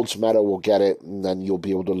that holds Meta will get it, and then you'll be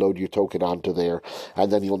able to load your token onto there,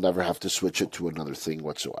 and then you'll never have to switch it to another thing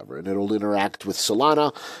whatsoever. And it'll interact with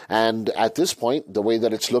Solana. And at this point, the way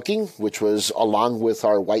that it's looking, which was along with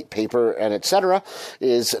our white paper and etc.,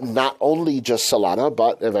 is not only just Solana,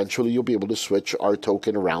 but eventually you'll be able to switch our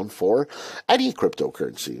token around for any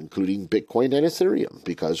cryptocurrency, including Bitcoin and Ethereum,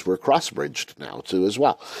 because we're cross-bridged now too as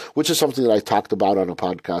well, which is something that I talked about on a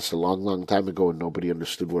podcast a long, long time ago, and nobody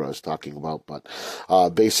understood what I was talking about. But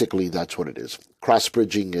basically, that's what it is.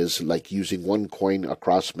 Cross-bridging is like using one coin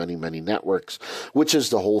across many, many networks, which is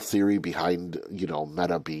the whole theory behind,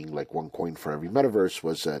 Meta being like one coin for every metaverse,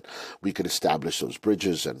 was that we could establish those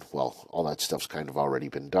bridges, and well, all that stuff's kind of already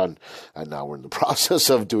been done, and now we're in the process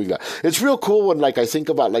of doing that. It's real cool when like I think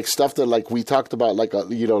about like stuff that like we talked about like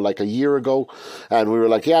a year ago, and we were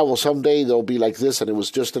like, yeah, well someday there'll be like this, and it was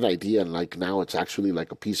just an idea, and like now it's actually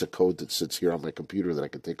like a piece of code that sits here on my computer that I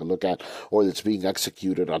can take a look at, or that's being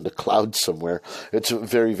executed on the cloud somewhere. It's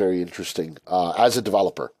very, very interesting as a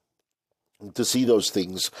developer to see those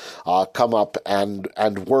things come up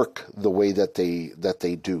and work the way that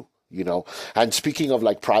they do. And speaking of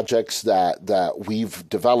like projects that we've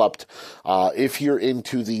developed, if you're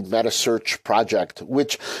into the MetaSearch project,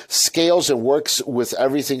 which scales and works with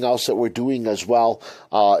everything else that we're doing as well,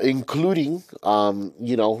 including,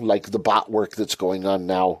 like the bot work that's going on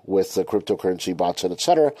now with the cryptocurrency bots and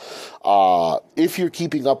etc. If you're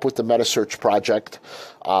keeping up with the MetaSearch project,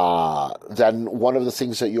 then one of the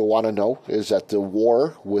things that you'll want to know is that the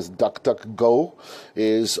war with DuckDuckGo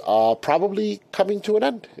is probably coming to an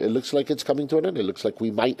end. It looks like it's coming to an end. It looks like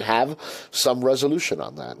we might have some resolution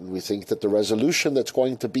on that. And we think that the resolution that's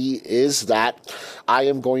going to be is that I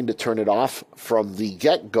am going to turn it off from the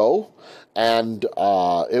get-go, and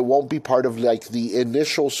it won't be part of like the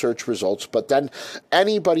initial search results. But then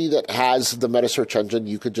anybody that has the meta search engine,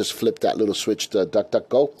 you could just flip that little switch to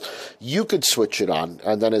DuckDuckGo. You could switch it on,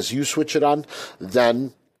 and then as you switch it on,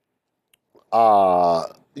 then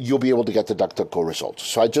you'll be able to get the DuckDuckGo results.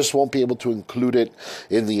 So I just won't be able to include it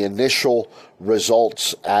in the initial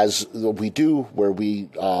results as we do, where we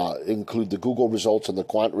include the Google results and the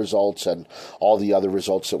Quant results and all the other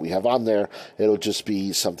results that we have on there. It'll just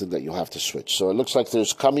be something that you'll have to switch. So it looks like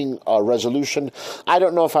there's coming a resolution. I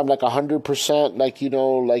don't know if I'm like 100%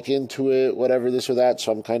 like into it, whatever, this or that.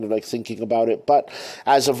 So I'm kind of like thinking about it. But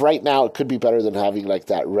as of right now, it could be better than having like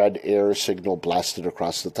that red error signal blasted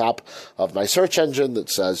across the top of my search engine that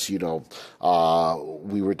says,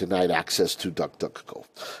 we were denied access to DuckDuckGo.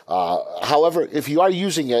 However, if you are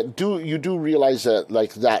using it, you do realize that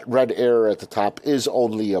like that red error at the top is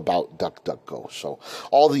only about DuckDuckGo. So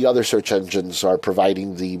all the other search engines are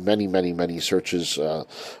providing the many, many, many searches,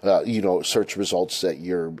 search results that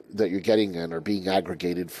you're getting and are being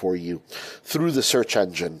aggregated for you through the search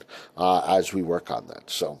engine as we work on that.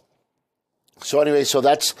 So anyway, so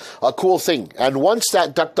that's a cool thing. And once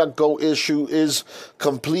that DuckDuckGo issue is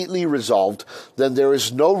completely resolved, then there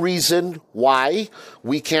is no reason why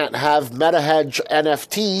we can't have MetaHedge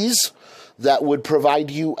NFTs that would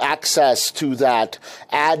provide you access to that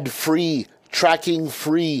ad-free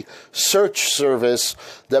tracking-free search service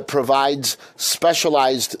that provides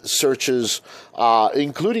specialized searches,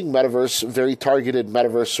 including metaverse, very targeted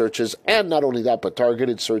metaverse searches, and not only that, but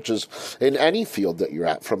targeted searches in any field that you're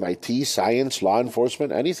at, from IT, science, law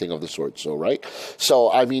enforcement, anything of the sort. So, right?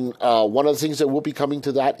 So, I mean, one of the things that will be coming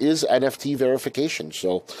to that is NFT verification.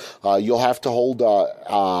 So, you'll have to hold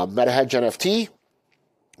MetaHedge NFT,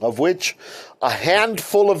 of which a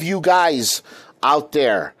handful of you guys out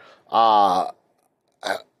there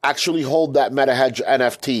actually hold that MetaHedge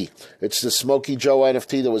NFT. It's the Smokey Joe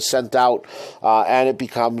NFT that was sent out, and it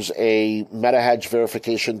becomes a MetaHedge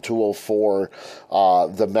verification tool for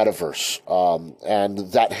the metaverse. And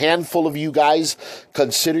that handful of you guys,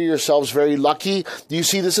 consider yourselves very lucky. You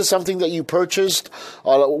see, this is something that you purchased.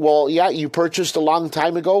 You purchased a long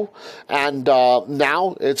time ago, and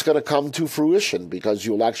now it's going to come to fruition because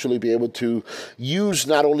you'll actually be able to use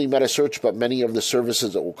not only MetaSearch, but many of the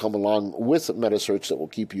services that will come along with MetaSearch that will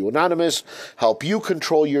keep you anonymous, help you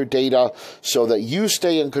control your data so that you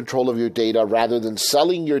stay in control of your data rather than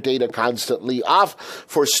selling your data constantly off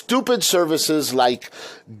for stupid services like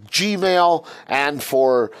Gmail and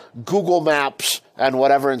for Google Maps and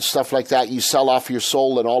whatever and stuff like that. You sell off your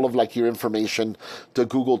soul and all of like your information to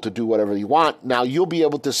Google to do whatever you want. Now you'll be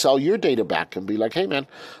able to sell your data back and be like, hey man,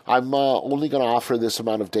 I'm only going to offer this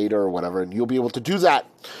amount of data or whatever, and you'll be able to do that.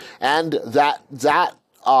 And that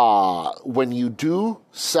when you do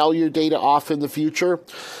sell your data off in the future,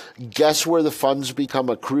 guess where the funds become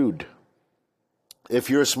accrued? If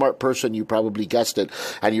you're a smart person, you probably guessed it,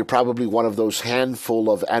 and you're probably one of those handful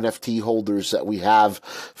of NFT holders that we have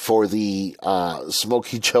for the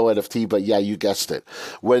Smokey Joe NFT, but yeah, you guessed it.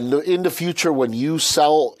 In the future, when you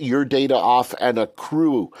sell your data off and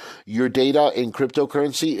accrue your data in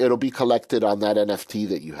cryptocurrency, it'll be collected on that NFT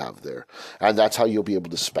that you have there, and that's how you'll be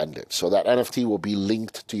able to spend it. So that NFT will be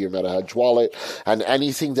linked to your MetaHedge wallet, and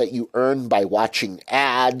anything that you earn by watching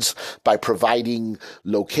ads, by providing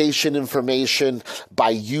location information,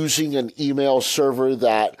 by using an email server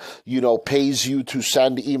that, pays you to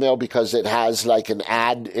send email because it has like an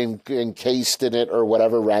ad encased in it or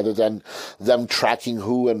whatever, rather than them tracking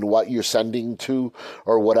who and what you're sending to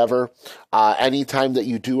or whatever. Anytime that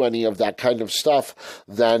you do any of that kind of stuff,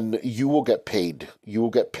 then you will get paid. You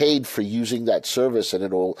will get paid for using that service, and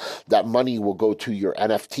that money will go to your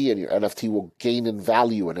NFT, and your NFT will gain in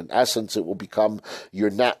value, and in essence, it will become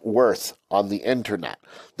your net worth on the internet.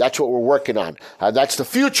 That's what we're working on. That's the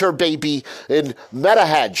future, baby, in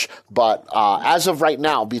MetaHedge. But as of right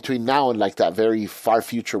now, between now and like that very far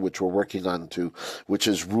future, which we're working on to, which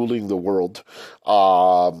is ruling the world,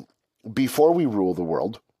 before we rule the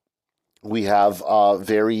world, we have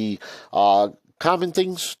very common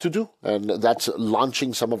things to do, and that's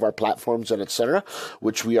launching some of our platforms and etc.,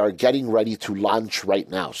 which we are getting ready to launch right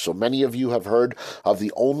now. So many of you have heard of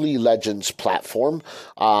the Only Legends platform,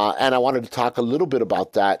 and I wanted to talk a little bit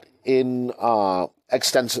about that in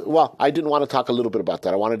extensive. Well, I didn't want to talk a little bit about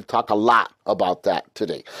that. I wanted to talk a lot about that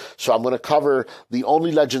today. So I'm going to cover the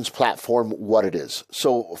Only Legends platform, what it is.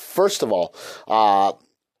 So first of all,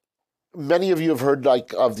 many of you have heard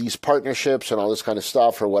of these partnerships and all this kind of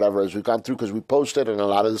stuff or whatever as we've gone through, because we posted, and a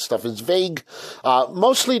lot of this stuff is vague.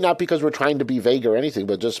 Mostly not because we're trying to be vague or anything,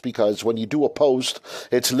 but just because when you do a post,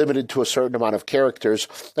 it's limited to a certain amount of characters,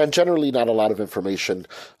 and generally not a lot of information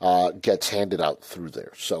gets handed out through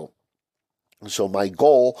there. So my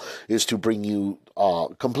goal is to bring you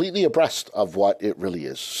completely abreast of what it really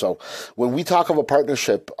is. So when we talk of a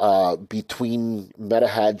partnership between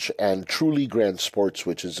MetaHedge and Truly Grand Sports,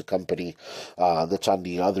 which is a company that's on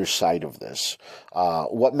the other side of this,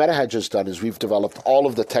 what MetaHedge has done is we've developed all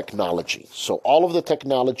of the technology. So all of the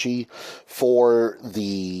technology for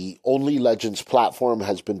the Only Legends platform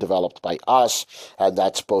has been developed by us, and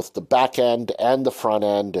that's both the back end and the front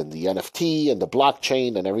end, and the NFT and the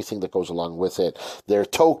blockchain and everything that goes along with it. Their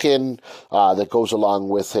token that goes along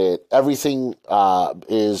with it, everything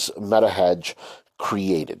is MetaHedge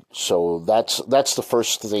created. So that's the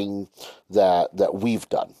first thing that we've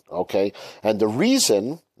done, okay? And the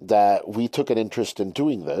reason that we took an interest in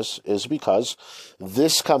doing this is because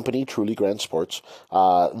this company, Truly Grand Sports,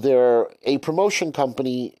 they're a promotion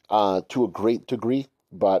company to a great degree,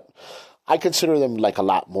 but I consider them like a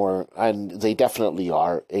lot more, and they definitely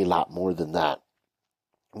are a lot more than that.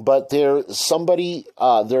 But they're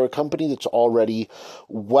a company that's already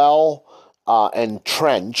well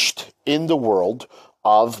entrenched in the world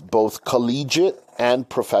of both collegiate and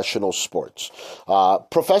professional sports.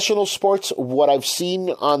 Professional sports, what I've seen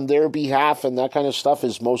on their behalf and that kind of stuff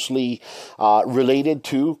is mostly related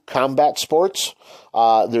to combat sports.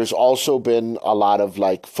 There's also been a lot of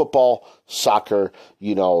like football, soccer,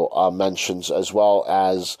 mentions, as well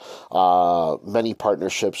as many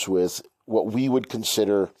partnerships with what we would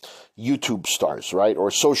consider YouTube stars, right? Or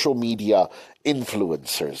social media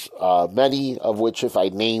influencers, many of which, if I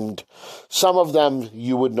named some of them,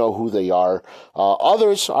 you would know who they are.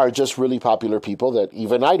 Others are just really popular people that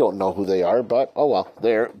even I don't know who they are, but oh well,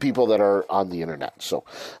 they're people that are on the internet. So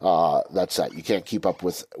that's that. You can't keep up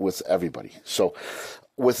with everybody. So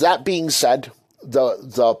with that being said,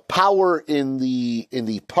 the power in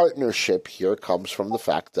the partnership here comes from the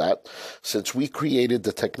fact that since we created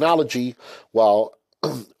the technology, well,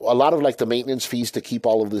 a lot of like the maintenance fees to keep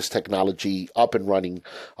all of this technology up and running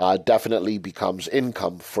definitely becomes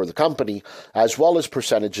income for the company, as well as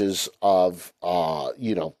percentages of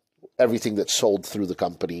everything that's sold through the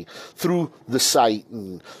company, through the site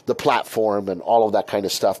and the platform and all of that kind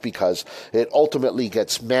of stuff, because it ultimately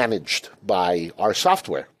gets managed by our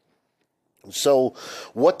software. So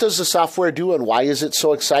what does the software do and why is it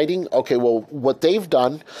so exciting? Okay, well, what they've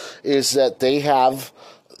done is that they have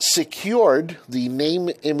secured the name,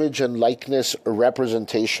 image, and likeness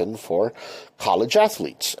representation for college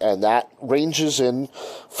athletes. And that ranges in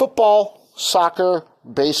football, soccer,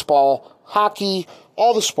 baseball, hockey,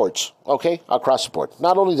 all the sports, okay, across the board.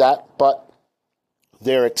 Not only that, but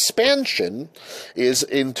their expansion is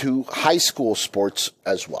into high school sports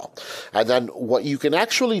as well. And then what you can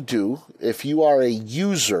actually do if you are a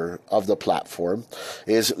user of the platform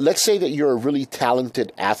is, let's say that you're a really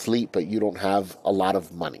talented athlete, but you don't have a lot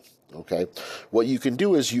of money. Okay, what you can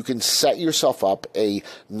do is you can set yourself up a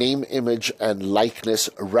name, image, and likeness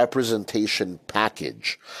representation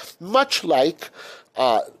package, much like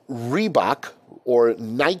Reebok or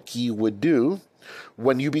Nike would do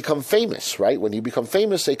when you become famous, right? When you become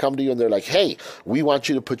famous, they come to you and they're like, hey, we want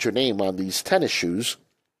you to put your name on these tennis shoes,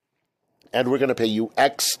 and we're going to pay you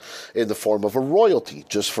X in the form of a royalty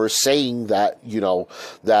just for saying that,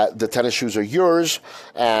 that the tennis shoes are yours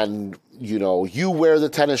and, you wear the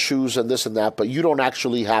tennis shoes and this and that, but you don't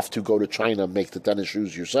actually have to go to China and make the tennis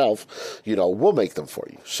shoes yourself. We'll make them for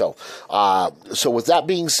you. So with that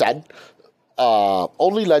being said,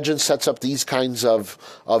 Only Legends sets up these kinds of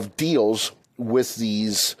deals with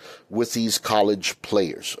these college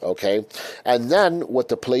players, okay? And then what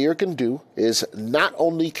the player can do is not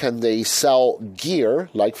only can they sell gear,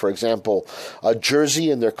 like for example, a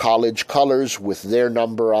jersey in their college colors with their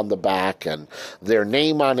number on the back and their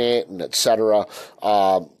name on it and etc.,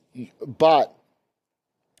 but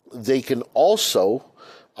they can also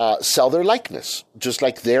sell their likeness, just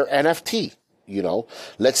like their NFT.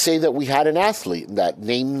 Let's say that we had an athlete, and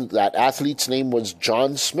that athlete's name was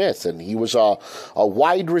John Smith, and he was a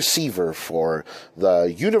wide receiver for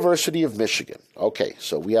the University of Michigan. Okay,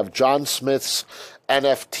 so we have John Smith's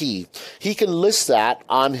NFT. He can list that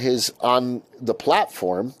on the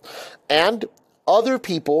platform, and other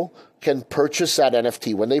people can purchase that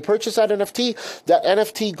NFT. When they purchase that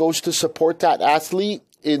NFT goes to support that athlete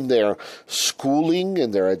in their schooling,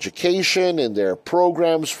 in their education, in their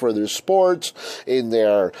programs for their sports, in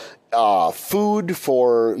their food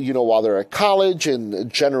for, while they're at college,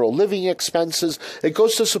 and general living expenses. It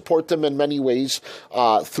goes to support them in many ways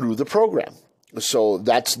through the program. So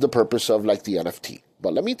that's the purpose of like the NFT.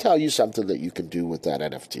 But let me tell you something that you can do with that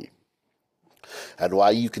NFT and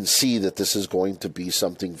why you can see that this is going to be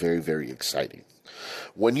something very, very exciting.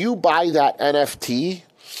 When you buy that NFT,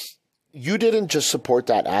 you didn't just support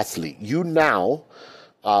that athlete. You now,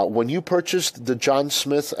 when you purchased the John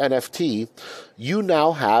Smith NFT, you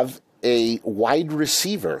now have a wide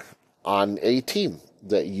receiver on a team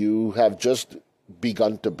that you have just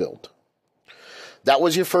begun to build. That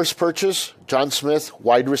was your first purchase, John Smith,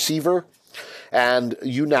 wide receiver. And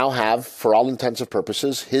you now have, for all intents and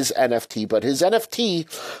purposes, his NFT. But his NFT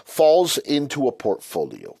falls into a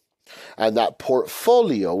portfolio. And that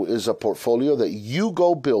portfolio is a portfolio that you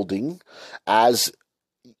go building as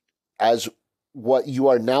what you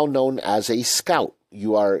are now known as a scout.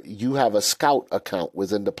 You have a scout account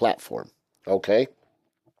within the platform, okay?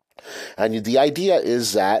 And the idea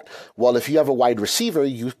is that, well, if you have a wide receiver,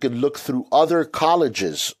 you can look through other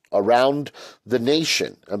colleges around the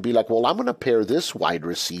nation and be like, well, I'm going to pair this wide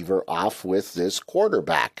receiver off with this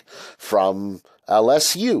quarterback from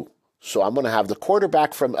LSU. So I'm going to have the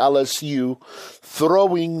quarterback from LSU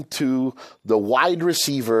throwing to the wide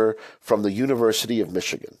receiver from the University of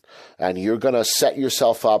Michigan. And you're going to set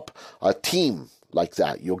yourself up a team like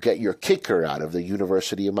that. You'll get your kicker out of the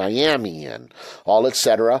University of Miami and all,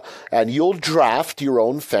 etc. And you'll draft your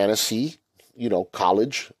own fantasy,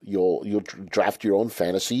 college. You'll draft your own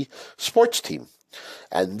fantasy sports team.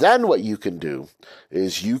 And then what you can do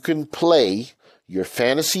is you can play your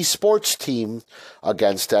fantasy sports team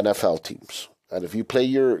against NFL teams. And if you play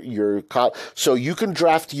so you can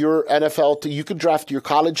draft your you can draft your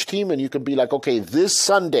college team, and you can be like, okay, this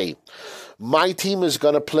Sunday, my team is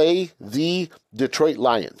going to play the Detroit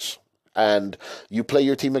Lions. And you play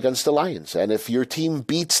your team against the Lions. And if your team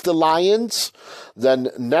beats the Lions, then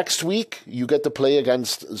next week you get to play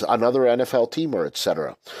against another NFL team, or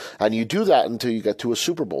etc. And you do that until you get to a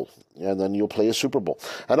Super Bowl. And then you'll play a Super Bowl.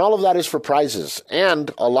 And all of that is for prizes.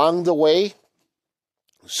 And along the way,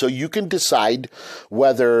 so you can decide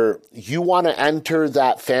whether you want to enter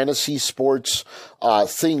that fantasy sports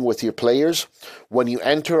thing with your players. When you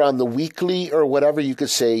enter on the weekly or whatever, you could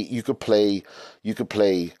say you could play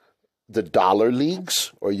the dollar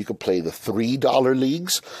leagues, or you could play the $3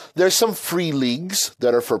 leagues. There's some free leagues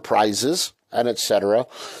that are for prizes and etc.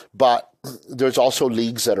 But there's also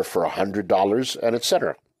leagues that are for $100 and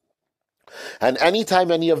etc. And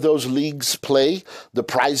anytime any of those leagues play, the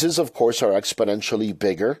prizes, of course, are exponentially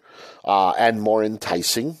bigger and more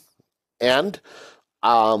enticing. And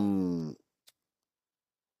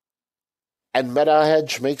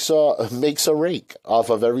MetaHedge makes a rake off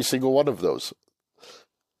of every single one of those.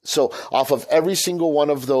 So off of every single one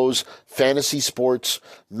of those fantasy sports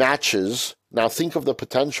matches, now think of the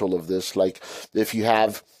potential of this. Like if you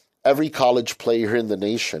have every college player in the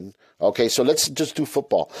nation, okay, so let's just do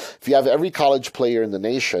football. If you have every college player in the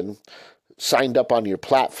nation signed up on your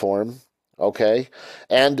platform, okay,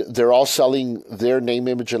 and they're all selling their name,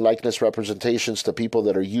 image, and likeness representations to people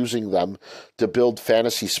that are using them to build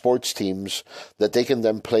fantasy sports teams that they can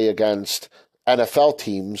then play against NFL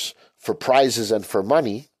teams for prizes and for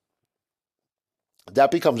money,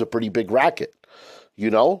 that becomes a pretty big racket.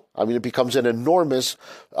 It becomes an enormous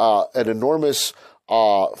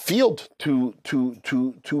field to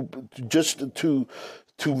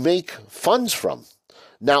make funds from.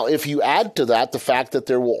 Now, if you add to that the fact that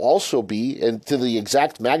there will also be, and to the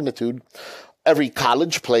exact magnitude, every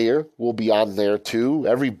college player will be on there too.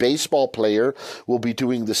 Every baseball player will be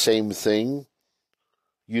doing the same thing.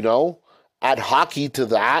 Add hockey to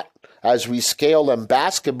that as we scale and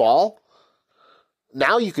basketball.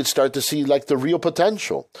 Now you could start to see like the real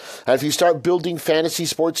potential. And if you start building fantasy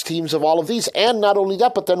sports teams of all of these, and not only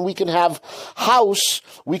that, but then we can have house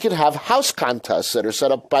contests that are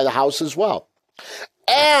set up by the house as well.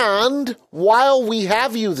 And while we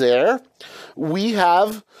have you there, we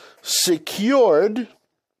have secured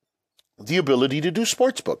the ability to do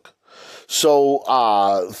sportsbook.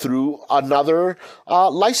 So through another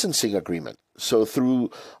licensing agreement. So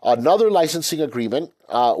through another licensing agreement,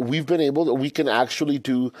 we can actually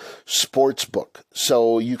do sportsbook.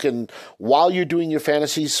 So you can, while you're doing your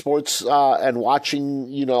fantasy sports and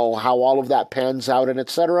watching, how all of that pans out and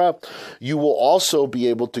etc., you will also be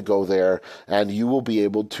able to go there and you will be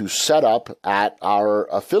able to set up at our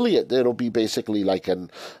affiliate. It'll be basically like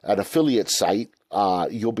an affiliate site.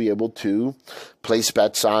 You'll be able to place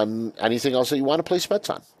bets on anything else that you want to place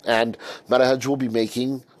bets on. And MetaHedge will be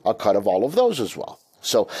making a cut of all of those as well.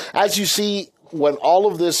 So as you see, when all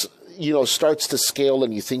of this, starts to scale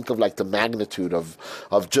and you think of like the magnitude of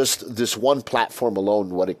just this one platform alone,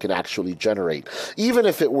 what it can actually generate, even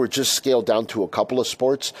if it were just scaled down to a couple of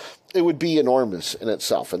sports, it would be enormous in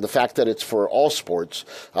itself. And the fact that it's for all sports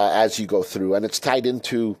as you go through, and it's tied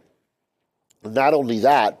into not only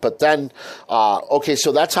that, but then,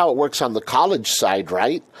 so that's how it works on the college side,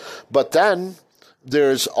 right? But then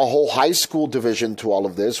there's a whole high school division to all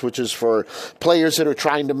of this, which is for players that are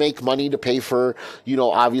trying to make money to pay for,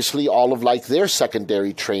 obviously all of like their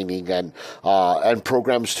secondary training and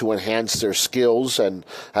programs to enhance their skills and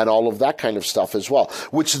all of that kind of stuff as well,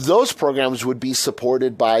 which those programs would be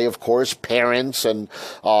supported by, of course, parents and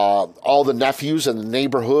all the nephews and the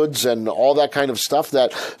neighborhoods and all that kind of stuff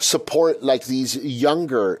that support like these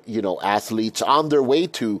younger, athletes on their way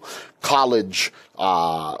to college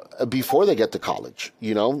before they get to college,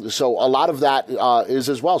 So a lot of that is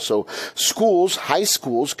as well. So high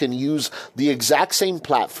schools can use the exact same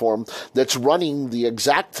platform that's running the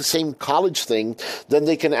exact same college thing. Then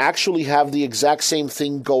they can actually have the exact same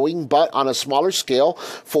thing going, but on a smaller scale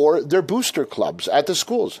for their booster clubs at the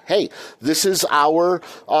schools. Hey, this is our,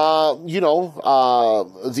 the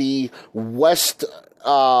West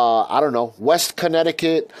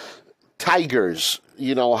Connecticut Tigers,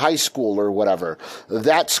 high school or whatever.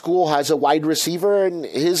 That school has a wide receiver, and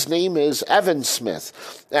his name is Evan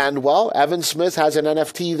Smith. And, well, Evan Smith has an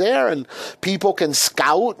NFT there, and people can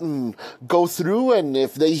scout and go through, and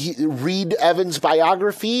if they read Evan's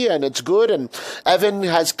biography and it's good, and Evan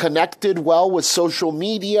has connected well with social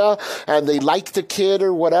media, and they like the kid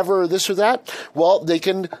or whatever, or this or that, well, they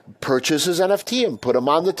can purchase his NFT and put him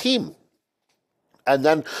on the team. And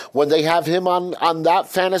then when they have him on that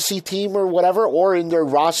fantasy team or whatever, or in their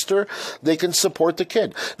roster, they can support the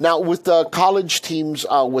kid. Now, with the college teams,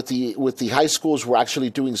 with the high schools, we're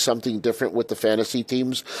actually doing something different with the fantasy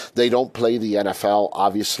teams. They don't play the NFL,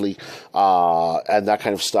 obviously, and that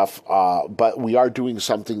kind of stuff. But we are doing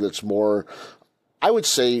something that's more, I would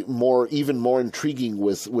say, even more intriguing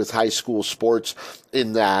with high school sports,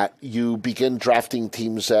 in that you begin drafting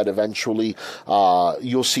teams that eventually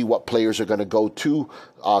you'll see what players are going to go to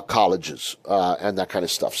colleges and that kind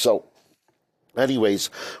of stuff. So anyways,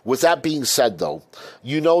 with that being said, though,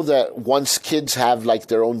 that once kids have like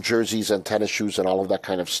their own jerseys and tennis shoes and all of that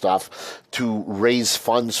kind of stuff to raise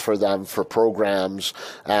funds for them for programs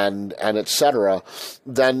and etc.,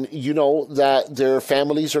 then that their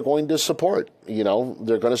families are going to support. They're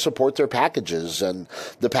going to support their packages, and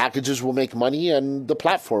the packages will make money, and the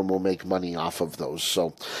platform will make money off of those.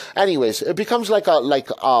 So, anyways, it becomes like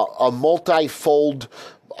a multi-fold.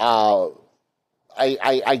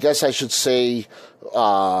 I guess I should say,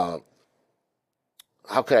 how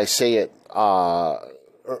could I say it? A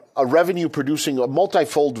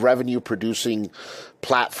multi-fold revenue producing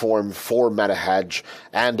platform for MetaHedge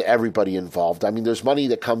and everybody involved. I mean, there's money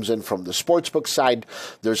that comes in from the sportsbook side.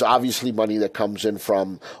 There's obviously money that comes in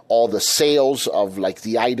from all the sales of like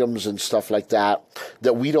the items and stuff like that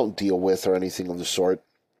we don't deal with or anything of the sort.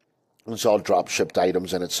 It's all drop shipped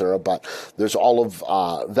items and etc. But there's all of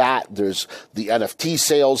that. There's the NFT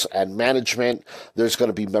sales and management. There's going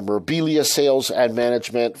to be memorabilia sales and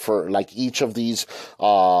management for like each of these.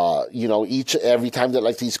 Every time that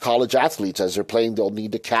like these college athletes, as they're playing, they'll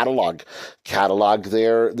need to catalog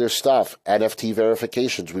their stuff. NFT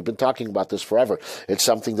verifications. We've been talking about this forever. It's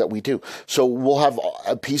something that we do. So we'll have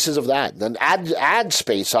pieces of that. Then ad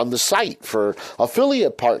space on the site for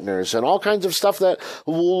affiliate partners and all kinds of stuff that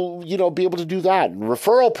will be able to do that, and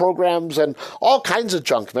referral programs and all kinds of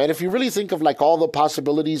junk, man. If you really think of like all the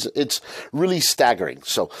possibilities, it's really staggering.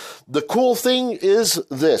 So the cool thing is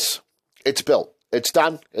this: it's built. It's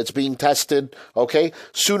done. It's being tested. Okay.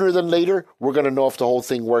 Sooner than later, we're going to know if the whole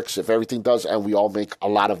thing works, if everything does, and we all make a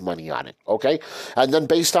lot of money on it. Okay. And then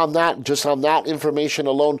based on that, just on that information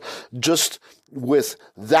alone, just with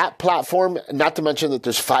that platform, not to mention that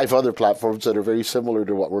there's 5 other platforms that are very similar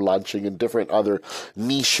to what we're launching in different other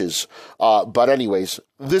niches. But anyways,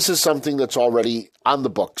 this is something that's already on the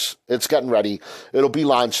books. It's getting ready. It'll be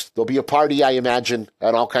launched. There'll be a party, I imagine,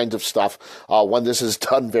 and all kinds of stuff when this is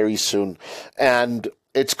done very soon. And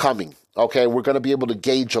it's coming. Okay. We're going to be able to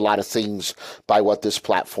gauge a lot of things by what this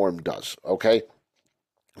platform does. Okay.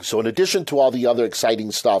 So in addition to all the other exciting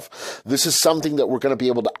stuff, this is something that we're going to be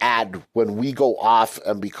able to add when we go off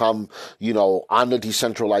and become, on the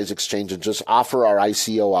decentralized exchange and just offer our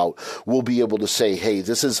ICO out. We'll be able to say, hey,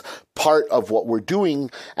 this is part of what we're doing,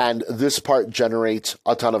 and this part generates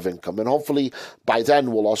a ton of income. And hopefully by then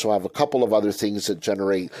we'll also have a couple of other things that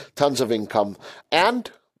generate tons of income, and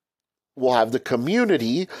we'll have the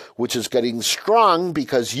community, which is getting strong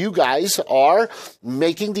because you guys are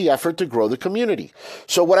making the effort to grow the community.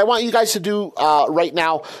 So what I want you guys to do right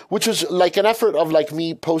now, which is like an effort of like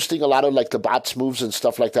me posting a lot of like the bots moves and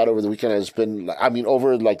stuff like that over the weekend, has been,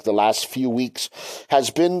 over like the last few weeks, has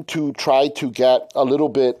been to try to get a little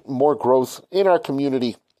bit more growth in our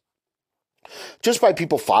community, just by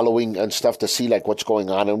people following and stuff to see like what's going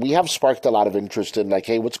on. And we have sparked a lot of interest in like,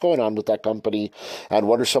 hey, what's going on with that company, and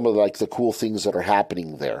what are some of like the cool things that are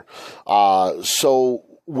happening there. So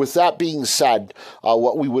with that being said,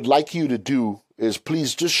 what we would like you to do is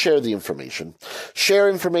please just share the information. Share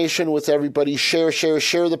information with everybody. Share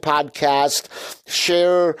the podcast.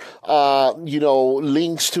 Share,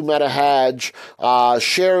 links to MetaHedge.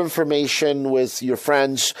 Share information with your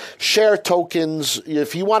friends. Share tokens.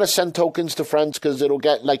 If you want to send tokens to friends because it'll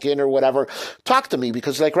get like in or whatever, talk to me,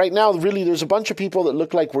 because like right now, really, there's a bunch of people that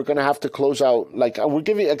look like we're going to have to close out. Like we're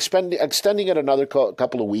extending it another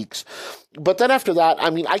couple of weeks. But then after that,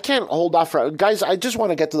 I can't hold off. Guys, I just want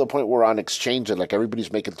to get to the point where we're on exchanges imagine, like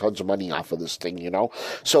everybody's making tons of money off of this thing, you know?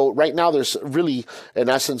 So right now there's really, in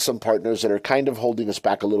essence, some partners that are kind of holding us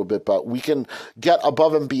back a little bit, but we can get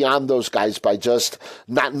above and beyond those guys by just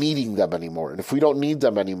not needing them anymore. And if we don't need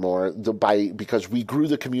them anymore, because we grew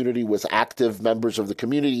the community with active members of the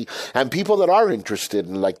community and people that are interested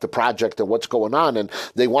in like the project and what's going on, and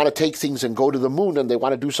they want to take things and go to the moon and they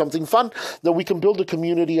want to do something fun, then we can build a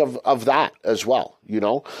community of that as well, you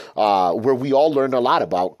know, where we all learn a lot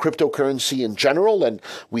about cryptocurrency in general, and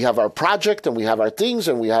we have our project and we have our things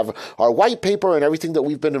and we have our white paper and everything that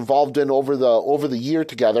we've been involved in over the year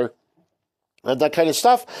together and that kind of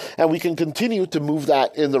stuff, and we can continue to move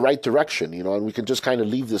that in the right direction, you know, and we can just kind of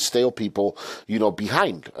leave the stale people, you know,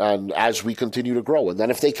 behind, and as we continue to grow, and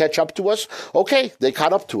then if they catch up to us, okay, they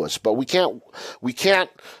caught up to us, but we can't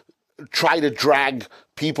try to drag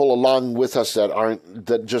people along with us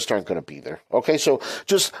that just aren't going to be there. Okay, so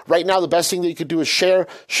just right now, the best thing that you could do is share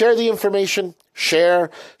the information,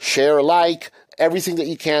 share, like, everything that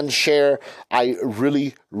you can share. I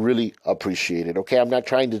really, really appreciate it. Okay, I'm not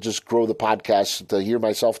trying to just grow the podcast to hear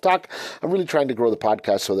myself talk. I'm really trying to grow the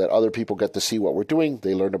podcast so that other people get to see what we're doing.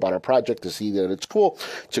 They learn about our project, to see that it's cool.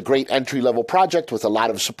 It's a great entry-level project with a lot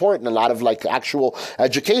of support and a lot of like actual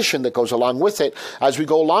education that goes along with it as we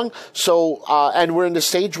go along. So, and we're in the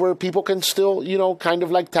stage where people can still, you know, kind of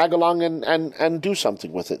like tag along and do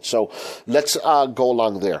something with it. So let's go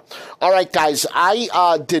along there. All right, guys,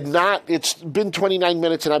 it's been 29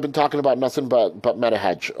 minutes and I've been talking about nothing but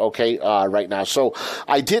MetaHedge, okay, right now. So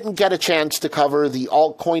I didn't get a chance to cover the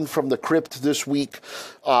altcoin from the crypt this week,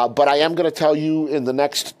 but I am going to tell you in the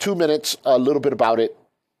next 2 minutes a little bit about it.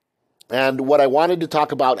 And what I wanted to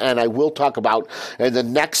talk about, and I will talk about in the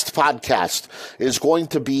next podcast, is going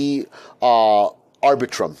to be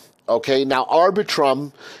Arbitrum. Okay, now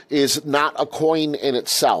Arbitrum is not a coin in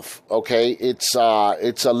itself. Okay, it's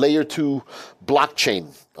a layer 2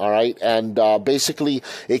 blockchain. All right, and basically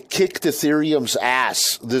it kicked Ethereum's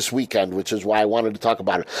ass this weekend, which is why I wanted to talk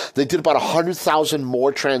about it. They did about 100,000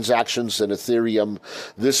 more transactions than Ethereum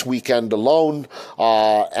this weekend alone,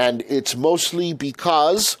 and it's mostly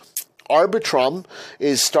because Arbitrum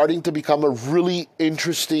is starting to become a really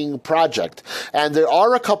interesting project. And there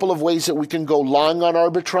are a couple of ways that we can go long on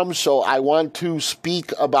Arbitrum, so I want to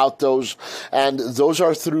speak about those. And those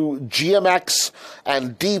are through GMX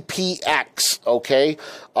and DPX, okay?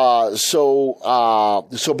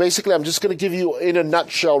 So basically, I'm just going to give you in a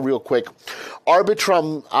nutshell real quick.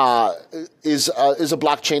 Arbitrum is a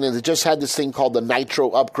blockchain, and it just had this thing called the Nitro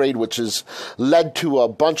upgrade, which has led to a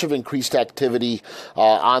bunch of increased activity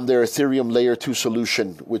on their Ethereum Layer 2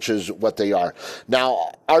 solution, which is what they are.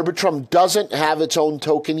 Now, Arbitrum doesn't have its own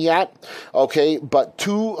token yet, okay, but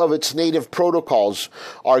 2 of its native protocols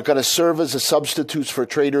are going to serve as a substitutes for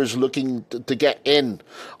traders looking to get in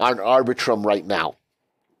on Arbitrum right now.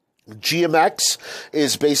 GMX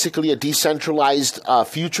is basically a decentralized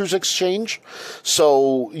futures exchange,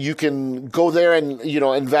 so you can go there and, you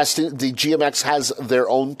know, invest in. The GMX has their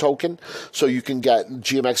own token, so you can get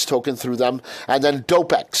GMX token through them. And then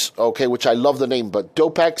DopeX, okay, which I love the name, but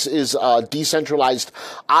DopeX is a decentralized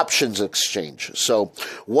options exchange. So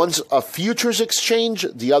one's a futures exchange,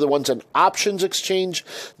 the other one's an options exchange.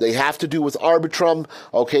 They have to do with Arbitrum,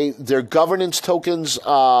 okay. Their governance tokens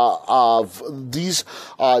of these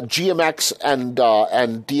GMX and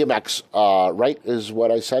DMX, right, is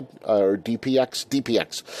what I said, or DPX?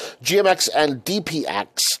 DPX. GMX and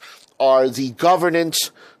DPX are the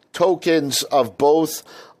governance tokens of both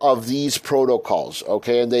of these protocols,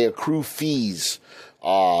 okay, and they accrue fees.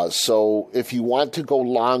 So if you want to go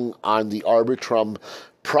long on the Arbitrum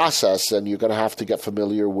process, then you're going to have to get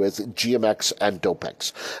familiar with GMX and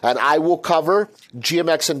DopeX. And I will cover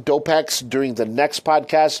GMX and DopeX during the next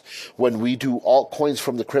podcast when we do altcoins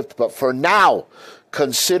from the crypt. But for now,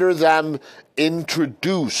 consider them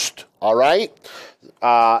introduced, all right?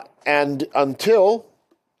 And until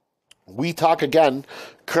we talk again,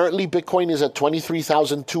 currently Bitcoin is at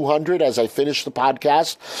 23,200 as I finish the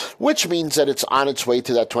podcast, which means that it's on its way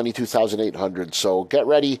to that 22,800. So get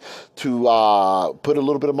ready to put a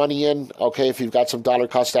little bit of money in, okay, if you've got some dollar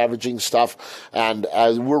cost averaging stuff. And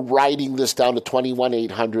we're riding this down to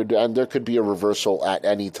 21,800, and there could be a reversal at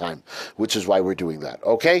any time, which is why we're doing that,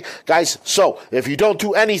 okay, guys? So if you don't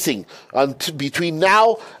do anything between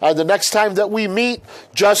now and the next time that we meet,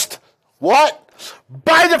 just what?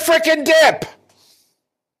 Buy the frickin' dip!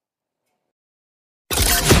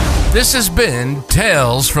 This has been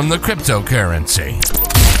Tales from the Cryptocurrency.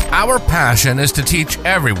 Our passion is to teach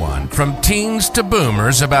everyone from teens to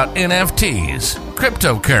boomers about NFTs,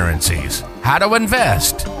 cryptocurrencies, how to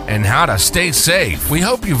invest, and how to stay safe. We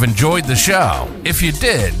hope you've enjoyed the show. If you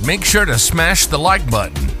did, make sure to smash the like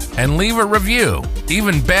button and leave a review.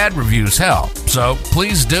 Even bad reviews help, so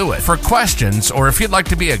please do it. For questions or if you'd like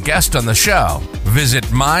to be a guest on the show, visit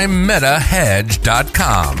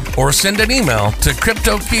mymetahedge.com or send an email to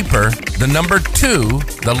CryptoKeeper, 2,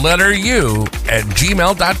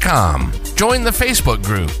 @gmail.com. Join the Facebook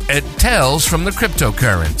group at Tales from the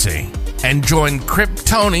Cryptocurrency. And join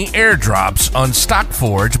Cryptony airdrops on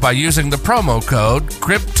StockForge by using the promo code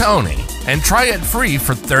CrypTony and try it free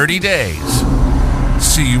for 30 days.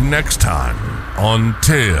 See you next time on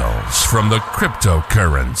Tales from the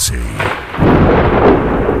Cryptocurrency.